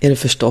är det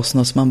förstås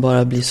något som man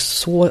bara blir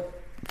så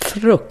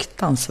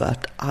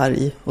fruktansvärt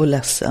arg och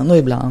ledsen och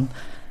ibland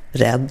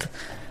rädd.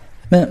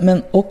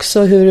 Men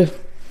också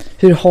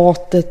hur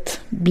hatet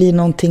blir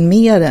någonting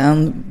mer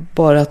än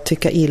bara att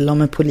tycka illa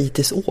om en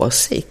politisk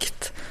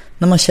åsikt.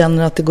 När man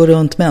känner att det går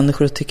runt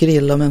människor och tycker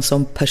illa om en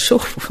som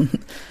person.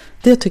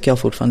 Det tycker jag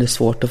fortfarande är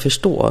svårt att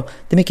förstå.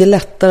 Det är mycket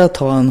lättare att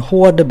ha en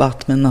hård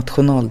debatt med en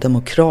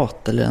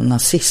nationaldemokrat eller en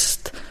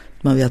nazist.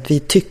 Man vet att vi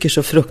tycker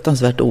så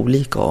fruktansvärt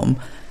olika om.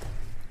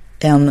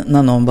 Än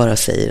när någon bara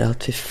säger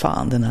att fy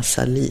fan, den här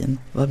Salin,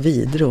 vad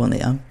vidrig hon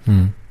är.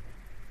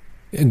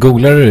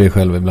 Googlar du dig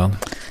själv ibland?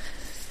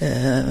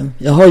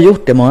 Jag har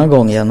gjort det många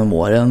gånger genom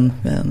åren,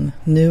 men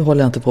nu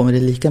håller jag inte på med det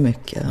lika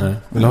mycket. Nej.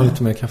 Vill du ha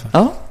lite mer kaffe?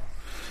 Ja,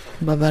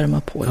 bara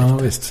värma på lite. Ja,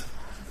 visst.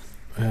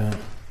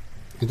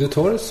 Du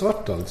tar det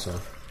svart alltså?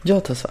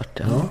 Jag tar svart,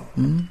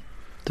 ja.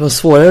 Det var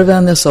svårare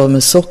vän jag sa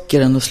med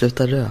socker än att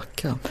sluta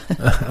röka.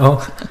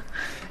 Ja.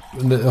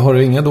 Har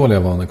du inga dåliga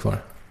vanor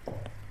kvar?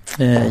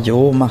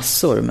 Jo,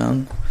 massor,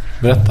 men...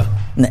 Berätta.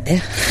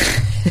 Nej.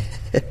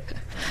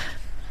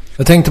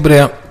 Jag tänkte på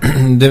det.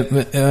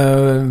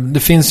 Det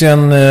finns ju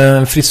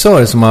en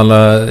frisör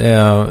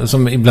som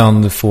som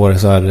ibland får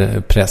så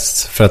här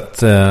press för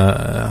att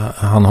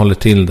han håller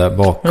till där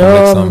bakom.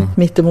 Ja, liksom.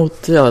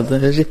 mittemot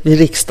i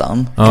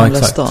riksdagen. Ja, Gamla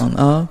exakt.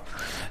 Stan.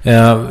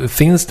 Ja.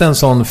 Finns det en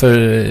sån för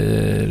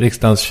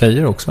riksdagens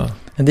tjejer också?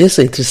 Det är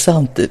så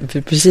intressant.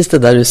 För precis det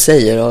där du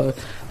säger har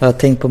jag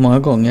tänkt på många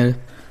gånger.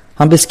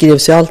 Han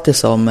beskrevs ju alltid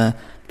som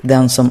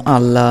den som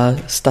alla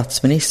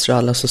statsministrar och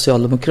alla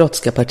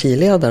socialdemokratiska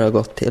partiledare har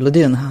gått till. Och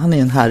han är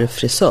en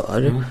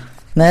herrfrisör.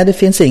 Nej, det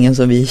finns ingen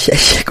som vi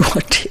tjejer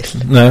går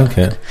till. Nej,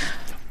 okej.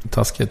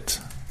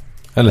 Taskigt.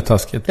 Eller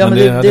taskigt. Ja, men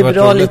det är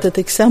bra litet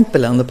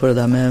exempel ändå på det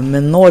där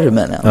med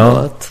normen ändå. Ja.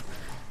 Att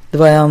det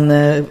var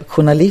en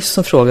journalist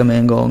som frågade mig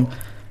en gång,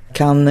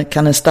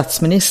 kan en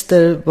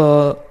statsminister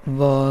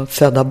vara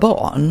föda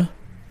barn?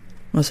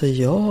 Och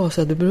så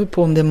så det beror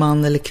på om det är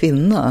man eller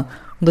kvinna.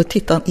 Och då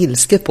tittade han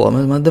ilsket på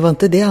mig, men det var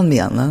inte det han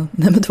menade.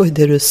 Nej, men det var ju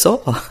det du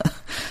sa.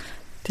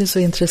 Det är så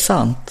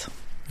intressant.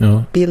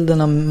 Ja.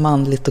 Bilden av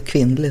manligt och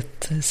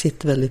kvinnligt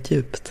sitter väldigt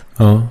djupt.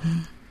 Ja.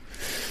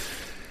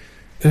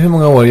 Hur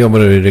många år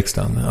jobbade du i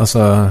riksdagen?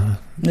 Alltså...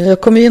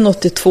 Jag kom in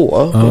 82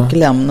 och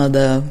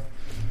lämnade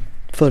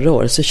förra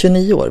året. Så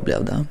 29 år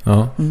blev det.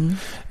 Ja.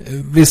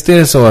 Visst är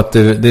det så att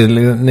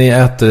ni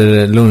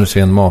äter lunch i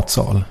en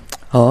matsal?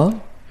 Ja.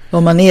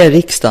 Om man är i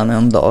riksdagen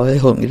en dag och är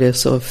hungrig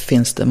så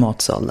finns det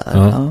matsal där.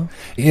 Ja.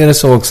 Är det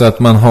så också att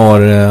man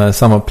har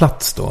samma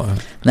plats då?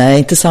 Nej,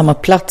 inte samma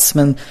plats,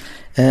 men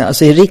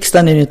alltså i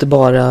riksdagen är det inte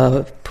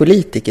bara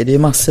politiker. Det är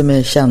massor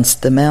med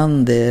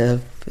tjänstemän, det är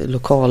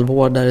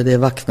lokalvårdare, det är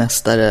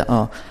vaktmästare.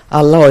 Ja.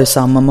 Alla har ju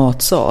samma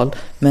matsal,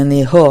 men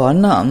i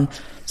hörnan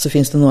så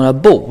finns det några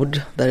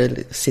bord där det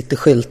sitter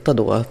skyltar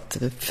då att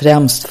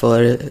främst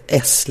för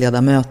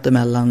S-ledamöter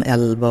mellan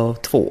 11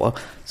 och 2.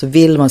 Så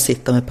vill man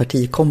sitta med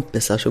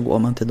partikompisar så går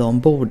man till de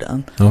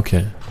borden.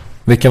 Okej.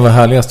 Vilka var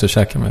härligast att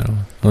käka med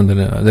då? Under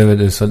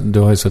det? Du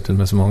har ju suttit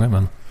med så många,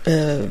 men...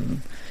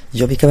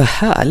 Ja, vilka var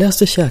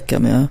härligast att käka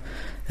med?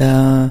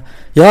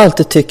 Jag har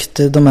alltid tyckt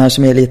de här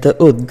som är lite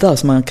udda,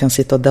 som man kan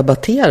sitta och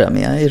debattera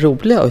med, är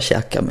roliga att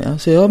käka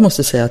med. Så jag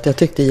måste säga att jag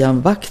tyckte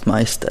Ian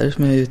Wachtmeister,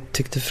 som jag ju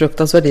tyckte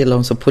fruktansvärt illa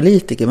om som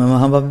politiker, men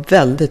han var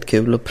väldigt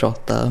kul att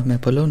prata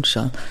med på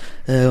lunchen.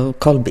 Och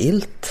Carl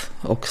Bildt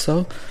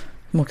också.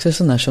 De är också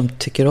sådana som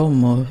tycker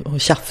om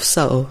att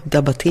tjafsa och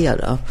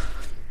debattera.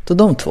 Så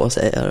de två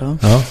säger jag då.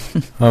 Ja,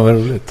 vad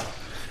roligt.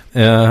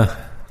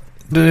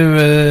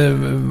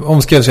 Du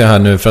omskrevs jag här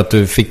nu för att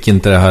du fick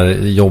inte det här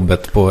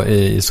jobbet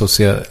i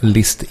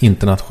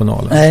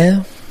Socialistinternationalen. Nej.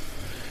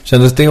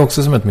 Kändes det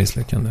också som ett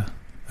misslyckande?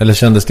 Eller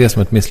kändes det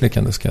som ett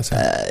misslyckande, ska jag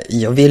säga?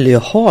 Jag ville ju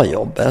ha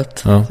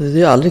jobbet. Ja. Det är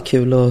ju aldrig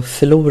kul att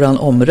förlora en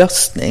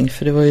omröstning,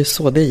 för det var ju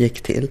så det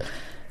gick till.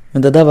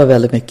 Men det där var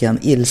väldigt mycket en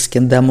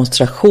ilsken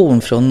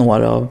demonstration från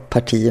några av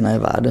partierna i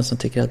världen som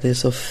tycker att det är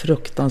så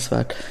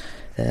fruktansvärt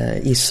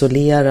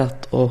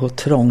isolerat och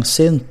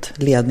trångsynt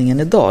ledningen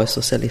idag i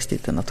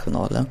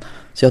Socialistinternationalen.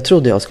 Så jag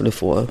trodde jag skulle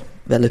få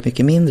väldigt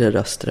mycket mindre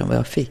röster än vad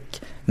jag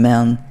fick.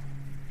 Men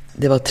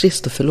det var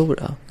trist att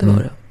förlora, det var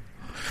det.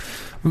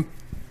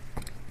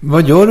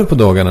 Vad gör du på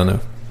dagarna nu?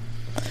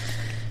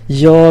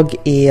 Jag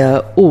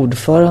är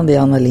ordförande i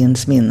Anna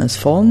Lindhs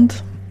minnesfond,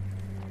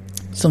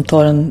 som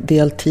tar en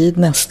del tid.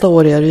 Nästa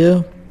år är det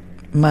ju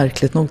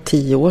märkligt nog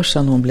 10 år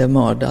sedan hon blev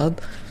mördad.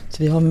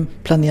 Så vi har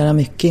planerat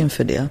mycket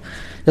inför det.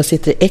 Jag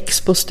sitter i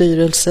Expos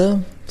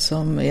styrelse,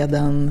 som är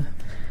den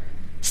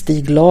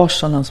Stig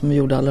Larsson som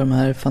gjorde alla de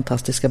här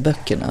fantastiska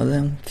böckerna.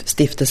 Den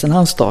stiftelsen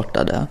han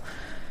startade,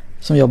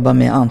 som jobbar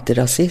med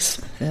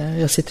antirasism.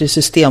 Jag sitter i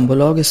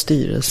Systembolagets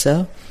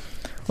styrelse.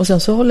 Och sen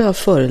så håller jag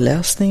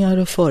föreläsningar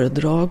och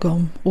föredrag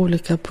om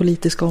olika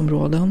politiska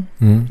områden.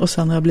 Och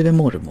sen har jag blivit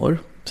mormor.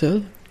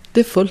 Så det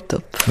är fullt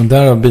upp. Och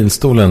där har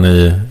bilstolen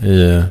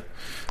i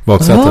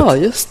baksätet. Ja,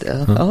 just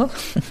det. Ja.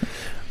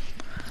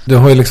 Du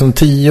har ju liksom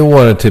 10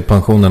 år till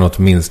pensionen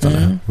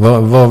åtminstone.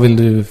 Vad vill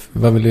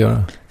du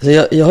göra? Så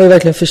jag har ju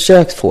verkligen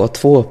försökt få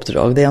 2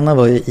 uppdrag. Det ena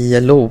var ju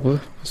ILO,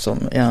 som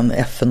är en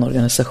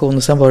FN-organisation.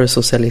 Och sen var det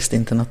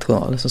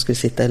Socialistinternational som skulle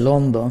sitta i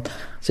London.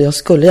 Så jag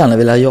skulle gärna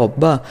vilja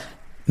jobba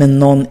med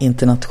någon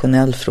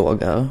internationell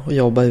fråga och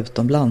jobba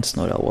utomlands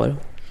några år.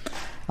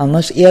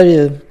 Annars är det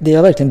ju, det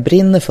jag verkligen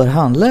brinner för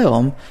handlar ju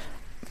om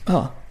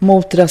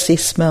mot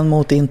rasismen,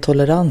 mot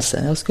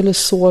intoleransen. Jag skulle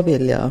så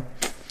vilja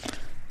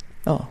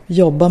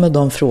jobba med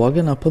de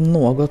frågorna på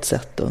något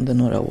sätt under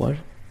några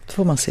år. Så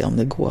får man se om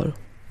det går.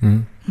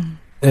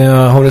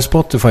 Har du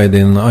Spotify i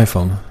din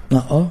iPhone?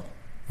 Ja.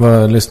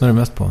 Vad lyssnar du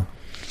mest på?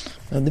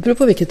 Ja, det beror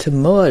på vilket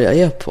humör jag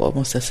är på,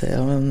 måste jag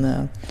säga. Men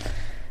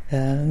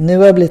nu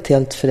har jag blivit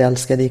helt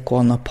förälskad i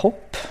Icona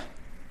Pop.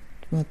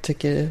 Jag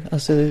tycker,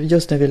 alltså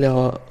just nu vill jag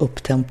ha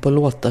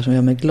upptempo-låtar som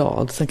gör mig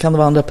glad. Sen kan det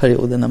vara andra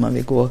perioder när man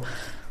vill gå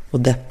och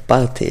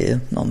deppa till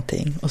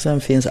någonting. Och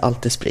sen finns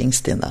alltid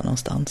Springsteen där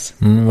någonstans.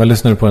 Vad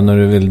lyssnar du på när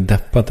du vill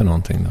deppa till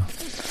någonting då?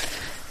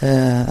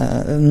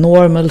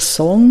 Normal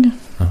Song.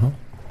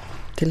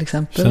 Till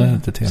exempel.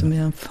 Till. Som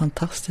är en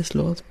fantastisk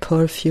låt.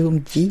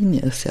 Perfume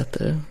Genius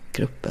heter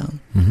gruppen.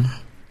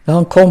 Jag har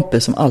en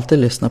kompis som alltid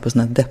lyssnar på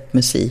sån här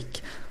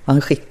deppmusik.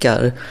 Han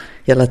skickar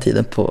hela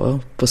tiden på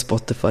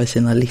Spotify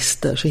sina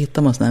listor. Så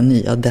hittar man såna här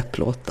nya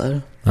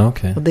depplåtar.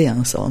 Okay. Och det är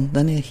en sån.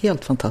 Den är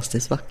helt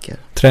fantastiskt vacker.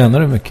 Tränar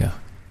du mycket?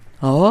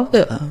 Ja, det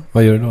gör jag.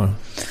 Vad gör du då?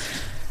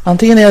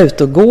 Antingen är jag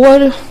ute och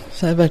går.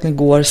 Så jag verkligen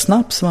går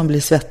snabbt så man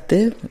blir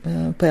svettig.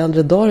 På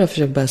äldre dagar har jag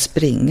försökt börja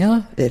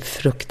springa. Det är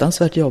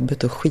fruktansvärt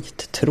jobbigt och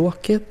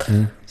skittråkigt.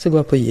 Så går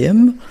jag på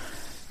gym.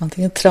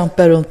 Antingen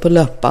trampar jag runt på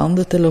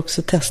löpbandet eller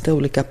också testar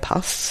olika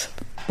pass.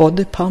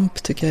 Body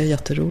pump tycker jag är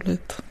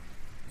jätteroligt.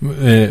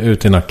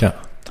 Ute i Nacka?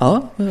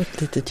 Ja,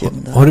 ett litet gym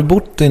där. Har du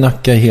bott i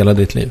Nacka hela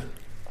ditt liv?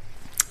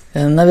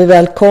 När vi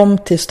väl kom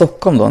till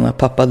Stockholm då, när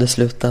pappa hade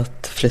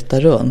slutat flytta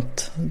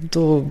runt,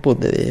 då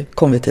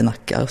kom vi till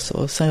Nacka.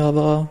 Så sen jag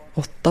var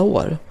 8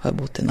 år har jag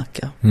bott i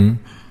Nacka.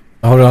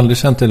 Har du aldrig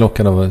känt dig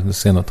lockad av att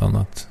se något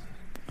annat?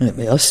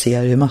 Men jag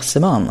ser ju massor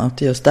med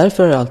annat. Just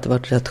därför har det alltid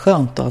varit rätt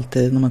skönt. Och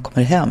alltid när man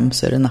kommer hem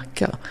så är det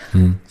Nacka.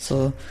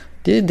 Så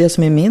det är det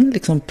som är min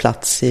liksom,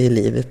 plats i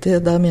livet. Det är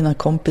där mina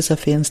kompisar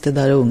finns. Det är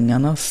där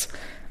ungarnas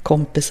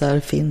kompisar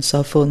finns och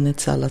har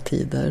funnits alla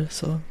tider.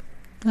 Så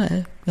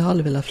nej, jag har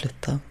aldrig velat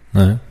flytta.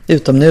 Nej.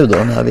 Utom nu då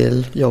när jag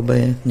vill jobba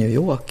i New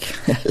York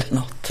eller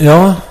något.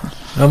 Ja,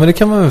 men det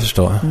kan man väl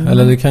förstå.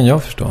 Eller det kan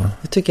jag förstå.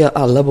 Det tycker jag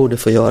alla borde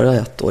få göra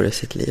 1 år i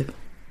sitt liv.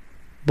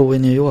 Bo i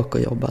New York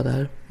och jobba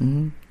där.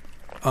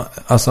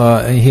 Alltså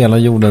hela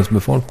jordens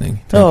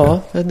befolkning?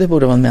 Ja, det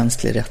borde vara en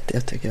mänsklig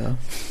rättighet tycker jag.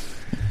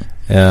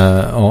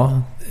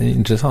 Ja,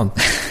 intressant.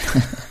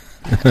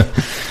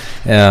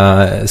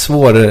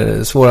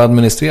 Svår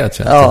administrerat.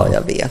 Ja,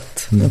 jag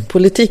vet.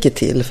 Politik är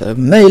till för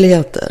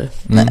möjligheter.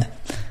 Nej.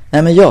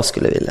 Nej, men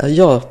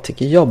jag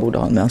tycker jag borde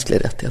ha en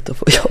mänsklig rättighet att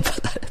få jobba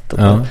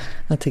där. Ja.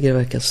 Jag tycker det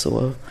verkar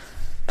så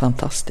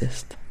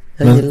fantastiskt.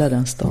 Jag gillar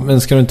den staden.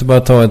 Men ska du inte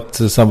bara ta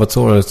ett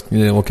sabbatsår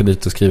och åka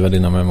dit och skriva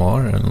dina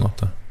memoarer eller något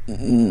då?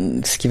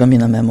 Skriva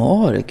mina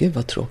memoarer? Gud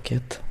vad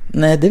tråkigt.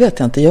 Nej, det vet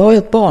jag inte. Jag har ju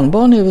ett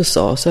barnbarn i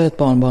USA, så har jag ett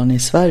barnbarn i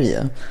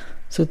Sverige.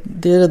 Så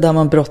det är det där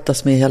man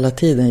brottas med hela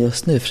tiden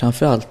just nu.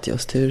 Framförallt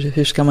just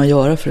hur ska man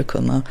göra för att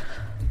kunna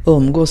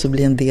umgås och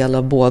bli en del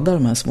av båda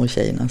de här små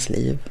tjejernas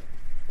liv.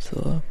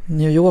 Så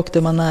New York,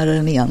 där man nära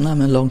den ena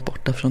men långt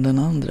borta från den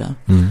andra.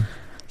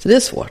 Så det är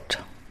svårt.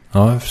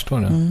 Ja, jag förstår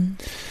det.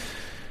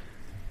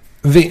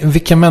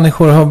 Vilka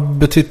människor har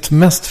betytt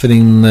mest för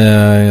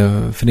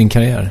din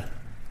karriär?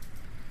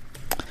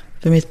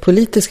 För mitt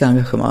politiska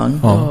engagemang?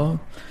 Ja.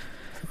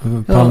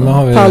 Palme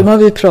har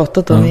vi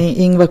pratat om.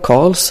 Ingvar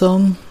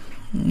Carlsson.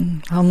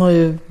 Han har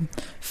ju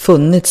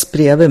funnits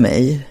bredvid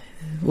mig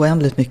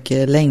oändligt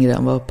mycket längre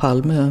än vad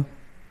Palme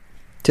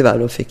tyvärr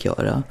då fick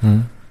göra.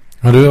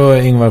 Har du och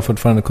Ingvar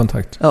fortfarande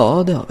kontakt?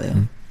 Ja, det har vi.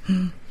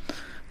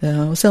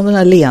 Ja, och sen den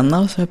här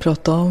Lena som jag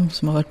pratade om,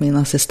 som har varit min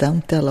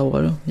assistent i alla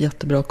år.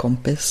 Jättebra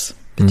kompis.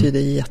 Betyder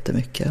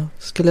jättemycket.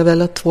 Skulle jag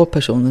välja 2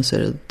 personer så är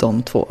det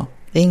de 2.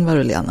 Ingvar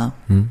och Lena.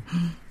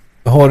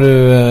 Har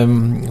du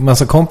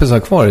massa kompisar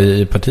kvar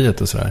i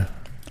partiet och sådär?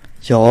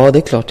 Ja, det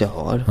är klart jag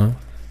har.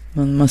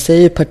 Men man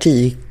säger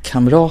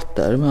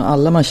partikamrater. Men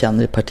alla man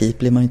känner i partiet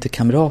blir man ju inte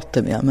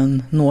kamrater med.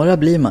 Men några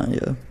blir man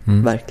ju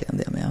verkligen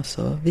det med.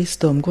 Så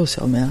visst umgås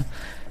jag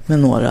med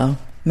några,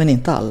 men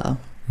inte alla.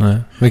 Nej.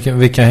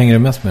 Vilka hänger du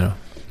mest med då?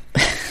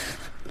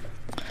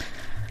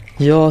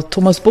 Ja,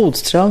 Thomas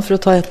Bodström för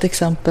att ta ett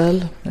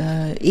exempel.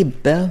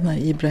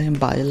 Ibrahim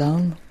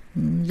Baylan.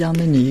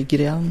 Janne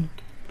Nygren.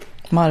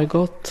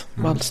 Margot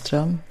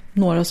Wallström.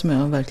 Några som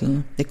jag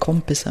verkligen är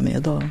kompisar med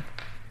idag.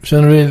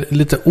 Känner du dig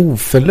lite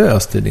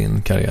oförlöst i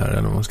din karriär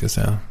eller vad man ska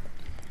säga?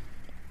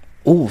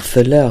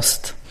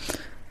 Oförlöst?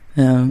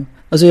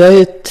 Alltså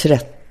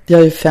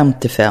jag är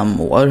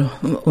 55 år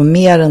och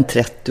mer än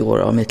 30 år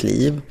av mitt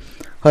liv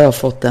har jag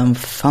fått den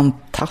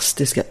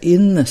fantastiska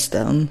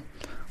ynnesten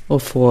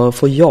och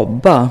få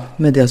jobba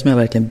med det som jag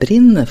verkligen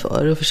brinner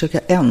för och försöka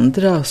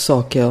ändra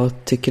saker jag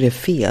tycker är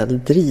fel,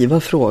 driva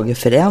frågor,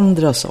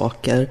 förändra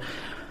saker.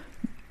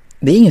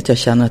 Det är inget jag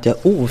känner att jag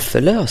är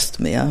oförlöst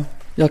med.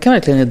 Jag kan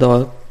verkligen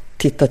idag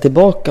titta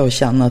tillbaka och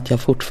känna att jag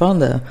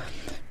fortfarande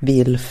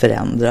vill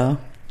förändra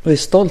och är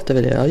stolt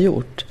över det jag har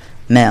gjort.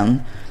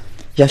 Men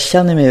jag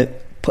känner mig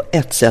på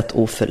ett sätt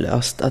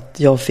oförlöst att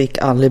jag fick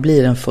aldrig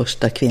bli den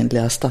första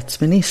kvinnliga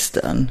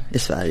statsministern i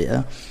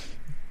Sverige.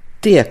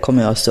 Det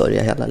kommer jag att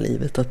sörja hela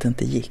livet att det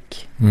inte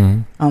gick.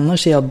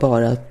 Annars är jag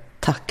bara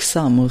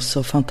tacksam och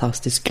så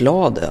fantastiskt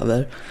glad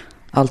över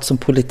allt som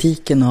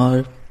politiken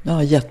har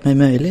gett mig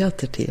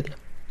möjligheter till.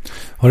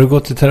 Har du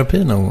gått i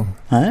terapi någon gång?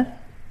 Nej.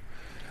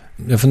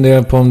 Jag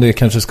funderar på om det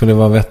kanske skulle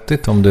vara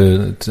vettigt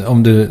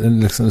om du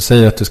liksom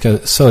säger att du ska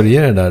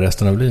sörja det där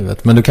resten av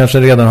livet. Men du kanske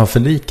redan har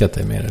förlikat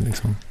dig med det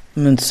liksom.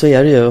 Men så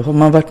är det ju. Har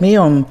man varit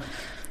med om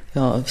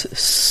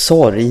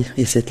sorg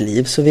i sitt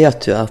liv så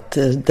vet du att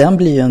den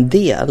blir ju en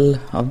del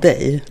av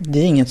dig. Det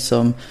är inget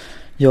som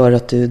gör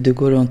att du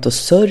går runt och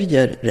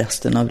sörjer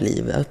resten av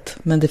livet.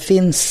 Men det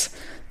finns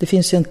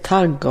ju en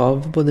tagg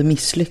av både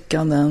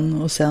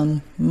misslyckanden och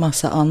sen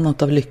massa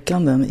annat av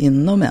lyckanden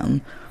inom en.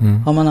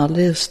 Har man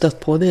aldrig stött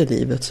på det i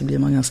livet så blir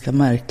man ganska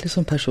märklig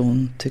som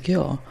person, tycker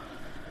jag.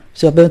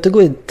 Så jag behöver inte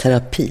gå i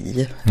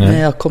terapi. Men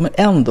jag kommer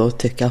ändå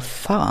tycka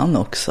fan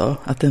också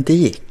att det inte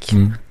gick.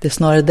 Det är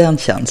snarare den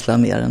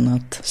känslan mer än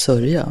att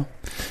sörja.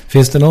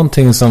 Finns det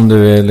någonting som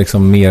du är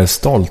liksom mer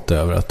stolt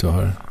över att du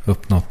har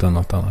uppnått än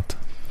något annat?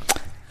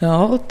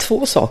 Ja,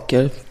 2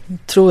 saker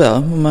tror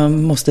jag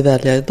man måste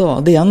välja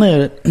idag. Det ena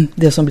är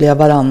det som blir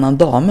varannan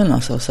damen,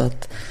 alltså, så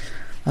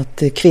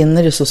att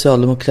kvinnor i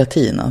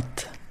socialdemokratin,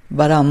 att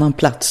varannan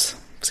plats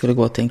skulle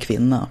gå till en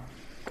kvinna.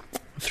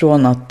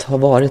 Från att ha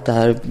varit det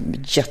här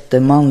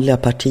jättemanliga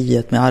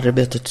partiet med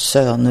arbetets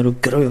söner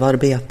och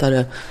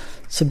gruvarbetare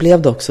så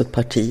blev det också ett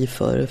parti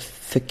för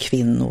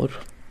kvinnor.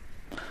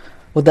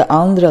 Och det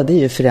andra, det är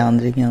ju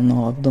förändringen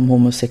av de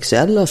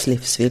homosexuellas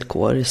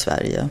livsvillkor i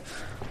Sverige.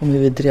 Om hur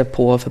vi drev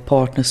på för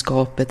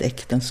partnerskapet,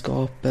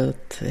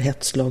 äktenskapet,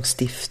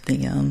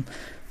 hetslagstiftningen.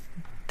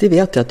 Det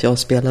vet jag att jag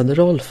spelade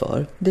roll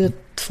för. Det är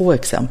 2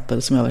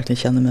 exempel som jag verkligen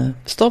känner mig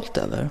stolt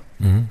över.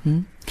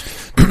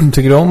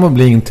 Tycker du om att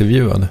bli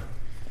intervjuad?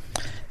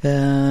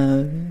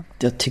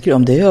 Jag tycker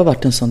om det. Jag har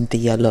varit en sån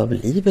del av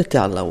livet i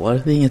alla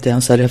år. Det är inget jag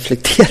ens har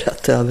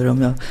reflekterat över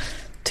om jag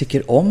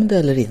tycker om det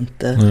eller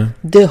inte.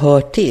 Det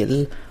hör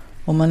till.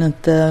 Om man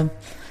inte...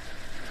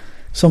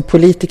 Som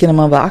politiker när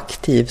man var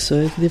aktiv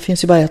så det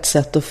finns ju bara ett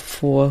sätt att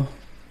få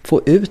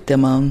ut det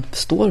man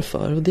står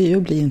för och det är ju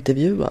att bli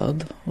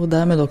intervjuad och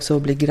därmed också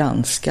att bli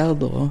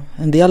granskad och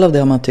en del av det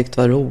har man tyckt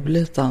var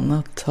roligt,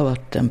 annat har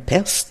varit en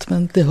pest,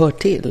 men det hör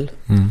till.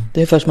 Det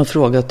är ungefär som att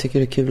fråga, tycker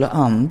det är kul att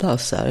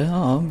andas? Här,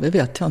 ja, det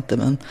vet jag inte,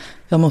 men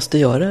jag måste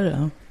göra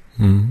det.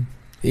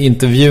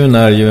 Intervjun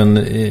är ju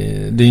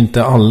det är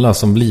inte alla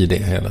som blir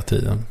det hela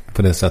tiden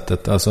på det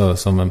sättet, alltså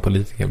som en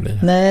politiker blir.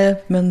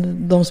 Nej,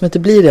 men de som inte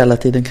blir det hela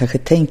tiden kanske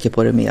tänker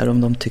på det mer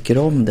om de tycker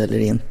om det eller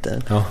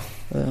inte. Ja.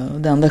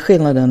 Den enda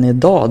skillnaden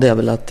idag, det är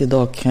väl att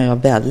idag kan jag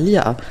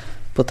välja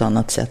på ett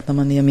annat sätt. När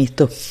man är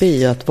mitt uppe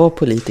i att vara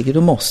politiker,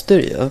 då måste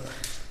du ju.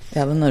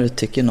 Även när du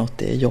tycker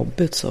något är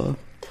jobbigt så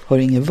har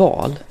du inget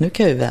val. Nu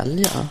kan jag ju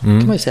välja. Då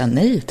kan man ju säga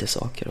nej till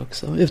saker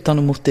också, utan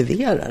att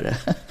motivera det.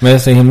 Men jag är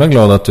så himla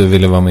glad att du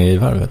ville vara med i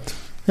Varvet.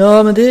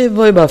 Ja, men det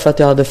var ju bara för att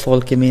jag hade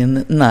folk i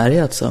min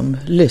närhet som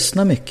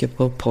lyssnar mycket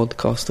på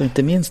podcast och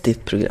inte minst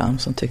ditt program,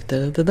 som tyckte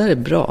det där är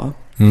bra.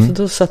 Så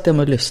då satt jag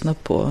med och lyssnade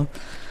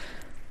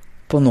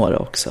på några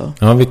också.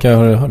 Ja, vilka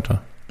har du hört då?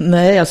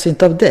 Nej, alltså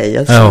inte av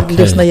dig. Jag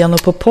lyssnar igenom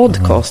på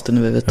podcasten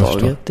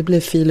överhuvudtaget. Det blev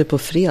Filip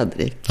och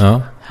Fredrik.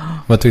 Ja,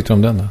 vad tyckte du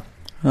om den då?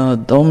 Ja,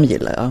 de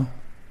gillar jag.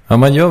 Ja,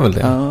 man gör väl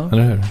det,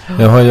 eller hur?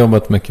 Jag har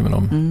jobbat mycket med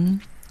dem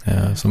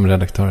som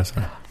redaktör.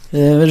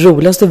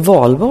 Roligaste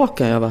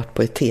valvakan jag varit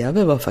på i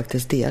tv var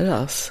faktiskt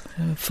deras.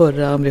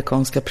 Förra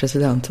amerikanska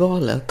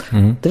presidentvalet.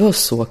 Det var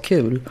så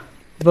kul.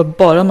 Det var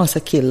bara en massa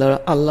killar och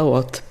alla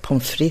åt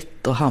pommes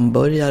frites och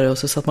hamburgare. Och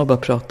så satt man bara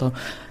och pratade om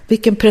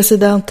vilken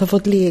president har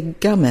fått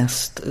ligga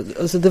mest.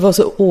 Alltså det var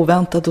så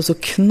oväntat och så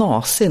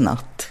knasig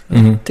natt.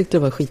 Jag tyckte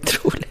det var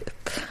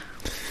skitroligt.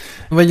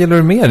 Vad gillar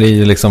du mer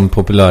i liksom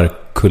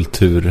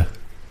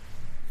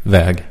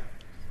populärkulturväg?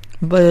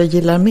 Vad jag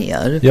gillar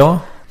mer? Ja.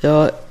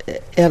 Jag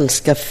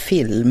älskar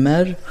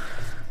filmer.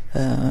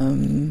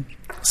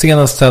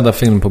 Senast sedda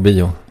film på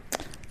bio?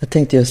 Jag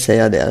tänkte ju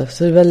säga det.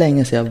 Så det var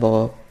länge sedan jag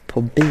var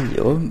på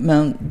bio.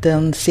 Men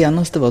den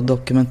senaste var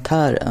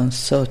dokumentären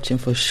Searching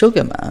for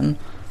Sugar Man,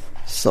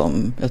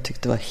 som jag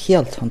tyckte var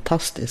helt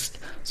fantastisk.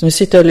 Så nu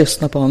sitter jag och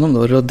lyssnar på honom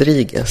då,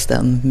 Rodriguez,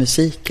 den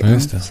musiken.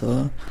 Just det.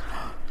 Så,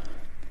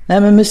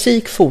 nej, men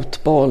musik,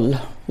 fotboll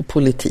och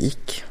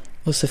politik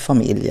och så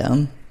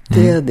familjen.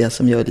 Det är det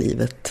som gör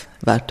livet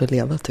värt att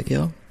leva, tycker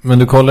jag. Men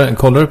du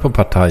kollar du på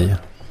Partaj?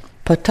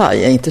 Partaj,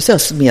 jag är inte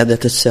så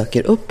medvetet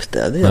söker upp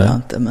det gör jag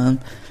inte. Men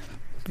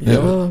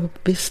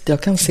visst,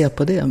 jag kan se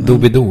på det. Men,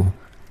 Doobidoo?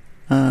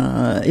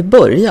 I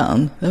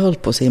början, jag har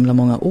hållit på så himla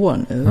många år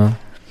nu.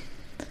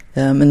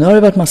 Men nu har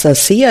det varit massa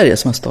serier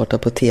som har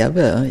startat på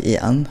tv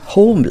igen.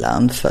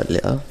 Homeland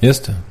följer jag.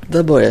 Just det.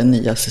 Där börjar den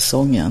nya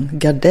säsongen.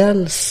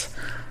 Gardells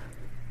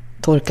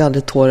Torka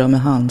aldrig tårar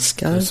med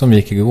handskar. Som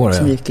gick igår,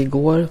 Som gick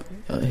igår.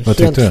 Vad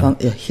tyckte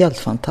du? Helt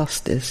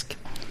fantastisk.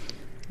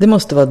 Det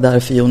måste vara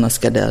därför Jonas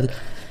Gardell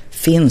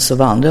finns och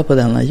vandrar på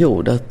denna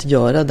jord. Att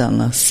göra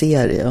denna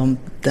serie om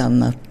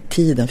denna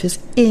tiden. Det finns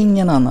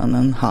ingen annan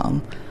än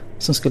han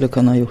som skulle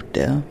kunna ha gjort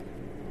det.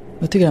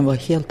 Jag tycker den var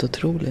helt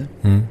otrolig.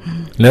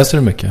 Läser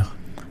du mycket?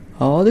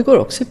 Ja, det går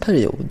också i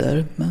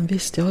perioder. Men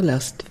visst, jag har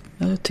läst.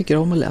 Jag tycker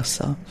om att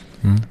läsa.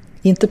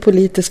 Inte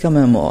politiska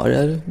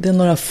memoarer. Det är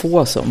några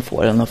få som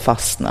får en att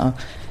fastna.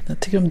 Jag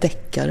tycker om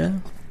deckare.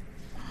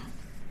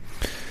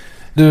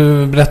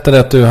 Du berättade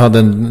att du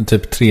hade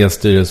typ 3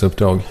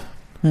 styrelseuppdrag.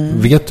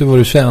 Vet du vad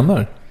du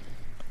tjänar?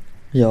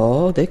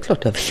 Ja, det är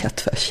klart jag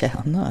vet vad jag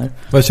tjänar.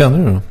 Vad tjänar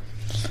du då?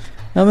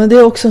 Ja, men det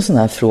är också en sån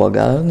här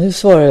fråga. Nu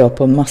svarar jag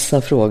på en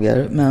massa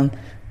frågor. Men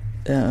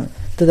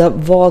det där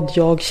vad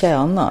jag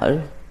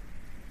tjänar.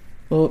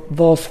 Och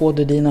var får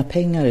du dina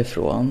pengar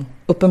ifrån?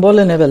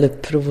 Uppenbarligen är det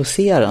väldigt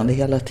provocerande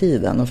hela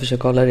tiden att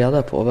försöka hålla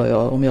reda på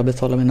om jag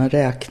betalar mina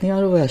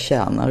räkningar och vad jag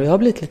tjänar. Och jag har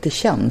blivit lite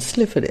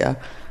känslig för det.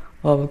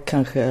 Av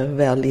kanske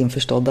väl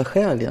införstådda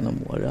skäl genom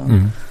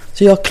åren.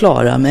 Så jag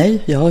klarar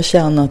mig. Jag har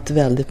tjänat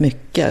väldigt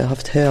mycket. Jag har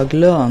haft hög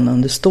lön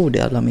under stor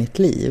del av mitt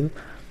liv.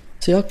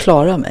 Så jag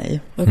klarar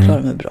mig. Jag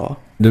klarar mig bra.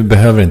 Du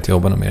behöver inte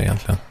jobba något mer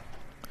egentligen?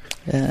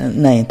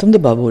 Nej, inte om det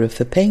bara vore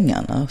för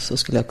pengarna. Så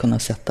skulle jag kunna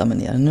sätta mig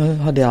ner. Nu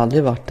har det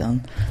aldrig varit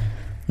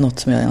något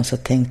som jag ens har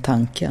tänkt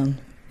tanken.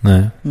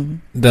 Nej.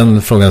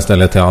 Den frågan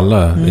ställer jag till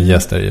alla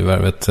gäster i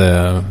Värvet.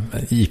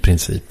 I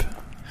princip.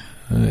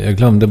 Jag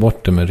glömde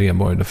bort det med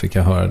Reborg. Då fick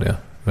jag höra det.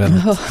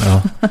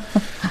 Ja.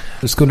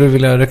 Skulle du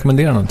vilja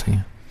rekommendera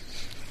någonting?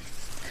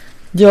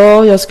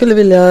 Ja, jag skulle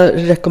vilja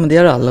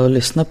rekommendera alla att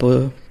lyssna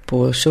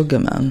på Sugar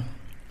Man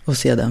och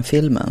se den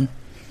filmen.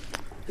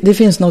 Det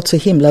finns något så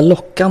himla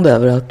lockande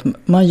över att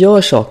man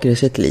gör saker i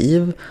sitt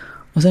liv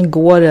och sen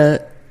går det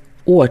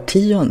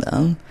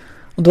årtionden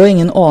och då har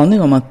ingen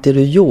aning om att det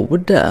du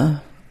gjorde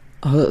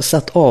har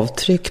satt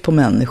avtryck på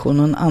människor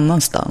någon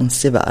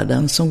annanstans i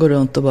världen som går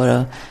runt och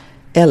bara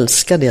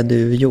älskar det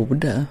du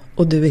gjorde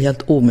och du är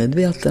helt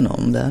omedveten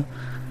om det.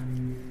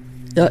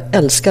 Jag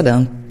älskar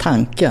den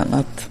tanken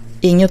att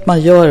inget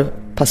man gör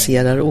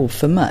passerar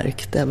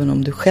oförmärkt, även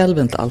om du själv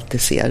inte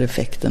alltid ser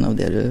effekten av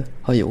det du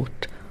har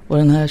gjort. Och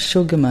den här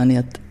Sugar Man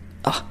är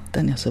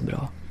den är så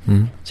bra.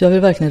 Så jag vill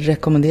verkligen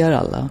rekommendera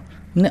alla.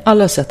 Om ni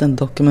alla har sett en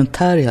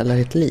dokumentär i hela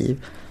ert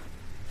liv,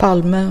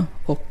 Palme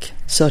och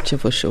Searching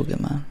for Sugar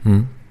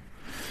Man.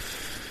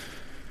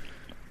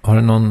 Har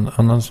du någon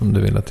annan som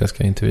du vill att jag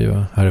ska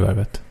intervjua här i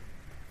Värvet?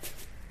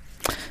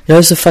 Jag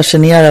är så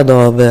fascinerad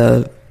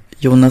av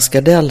Jonas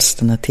Gardells,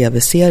 den här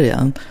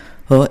tv-serien.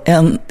 Och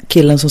en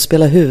killen som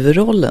spelar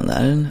huvudrollen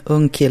där, en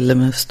ung kille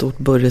med stort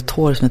burrigt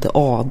hår som heter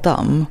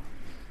Adam.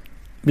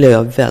 blev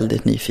jag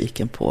väldigt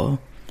nyfiken på.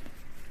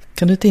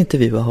 Kan du inte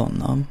intervjua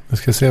honom? Jag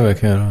ska se vad jag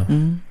kan göra.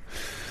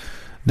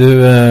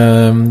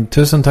 Du,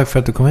 tusen tack för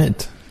att du kom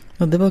hit.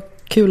 Ja, det var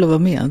kul att vara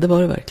med. Det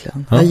var det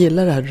verkligen. Ja. Jag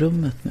gillar det här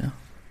rummet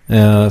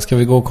med. Ska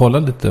vi gå och kolla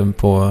lite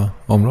på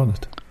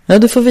området? Ja,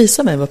 du får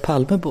visa mig var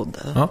Palme bodde.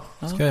 Ja,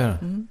 ska jag göra.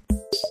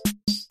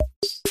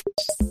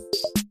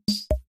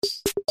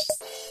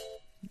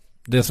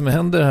 Det som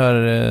händer här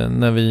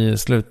när vi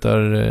slutar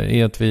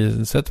är att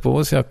vi sätter på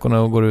oss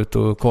jackorna och går ut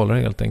och kollar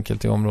helt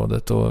enkelt i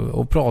området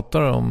och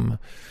pratar om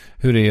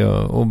hur det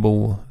är att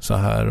bo så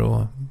här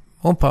och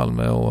om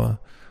Palme och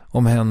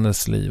om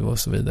hennes liv och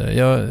så vidare.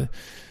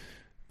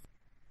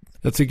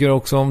 Jag tycker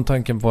också om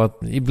tanken på att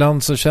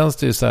ibland så känns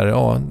det ju så här,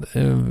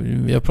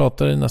 jag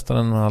pratar i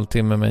nästan 1,5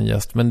 timme med en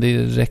gäst, men det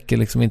räcker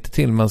liksom inte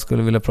till. Man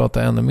skulle vilja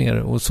prata ännu mer,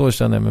 och så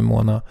känner jag med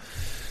Mona.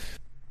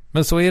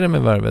 Men så är det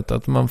med Värvet,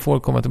 att man får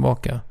komma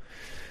tillbaka.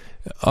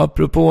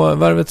 Apropå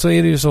Värvet så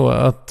är det ju så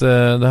att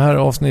det här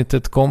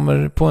avsnittet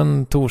kommer på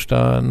en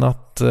torsdag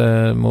natt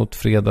mot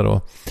fredag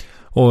då.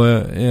 Och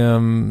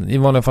i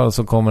vanliga fall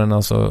så kommer den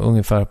alltså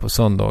ungefär på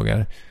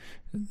söndagar.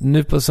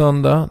 Nu på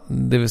söndag,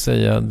 det vill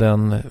säga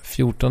den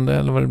 14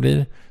 eller vad det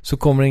blir, så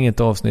kommer inget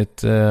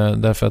avsnitt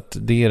därför att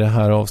det är det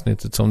här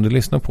avsnittet som du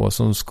lyssnar på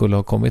som skulle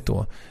ha kommit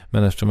då.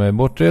 Men eftersom jag är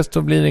bortrest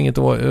så blir det inget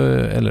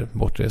eller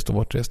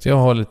bortrest. Jag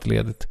har lite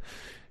ledigt.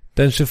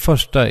 Den 21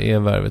 är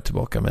Värvet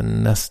tillbaka med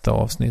nästa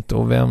avsnitt,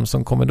 och vem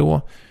som kommer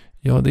då,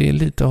 ja, det är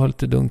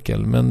lite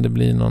dunkel, men det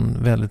blir någon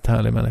väldigt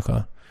härlig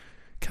människa.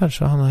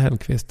 Kanske Hanna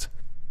Hellqvist.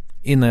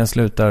 Innan jag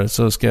slutar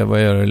så ska jag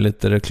bara göra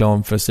lite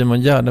reklam för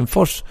Simon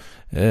Gärdenfors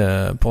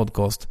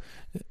podcast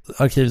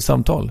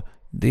Arkivsamtal.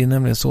 Det är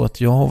nämligen så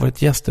att jag har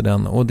varit gäst i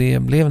den, och det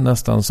blev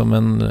nästan som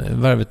en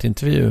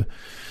Värvet-intervju.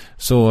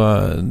 Så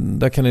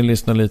där kan ni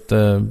lyssna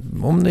lite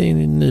om ni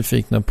är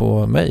nyfikna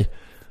på mig.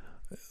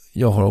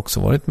 Jag har också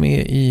varit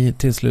med i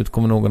Till slut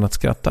kommer någon att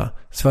skratta.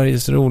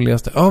 Sveriges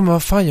roligaste. Men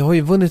vad fan, jag har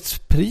ju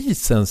vunnit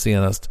prisen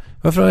senast.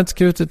 Varför har jag inte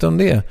skrutit om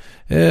det?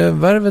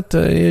 Värvet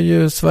är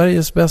ju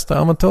Sveriges bästa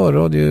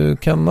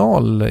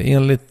amatörradiokanal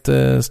enligt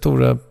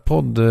stora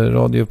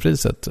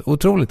poddradiopriset.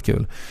 Otroligt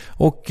kul.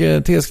 Och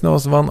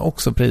TS-Knas vann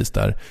också pris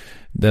där.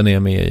 Den är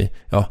med i.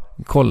 Ja,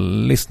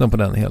 lyssna på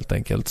den helt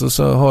enkelt.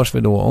 Så hörs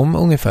vi då om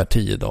ungefär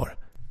 10 dagar.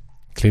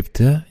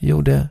 Klippte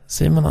gjorde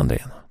Simon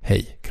Andrén.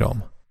 Hej,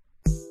 kram.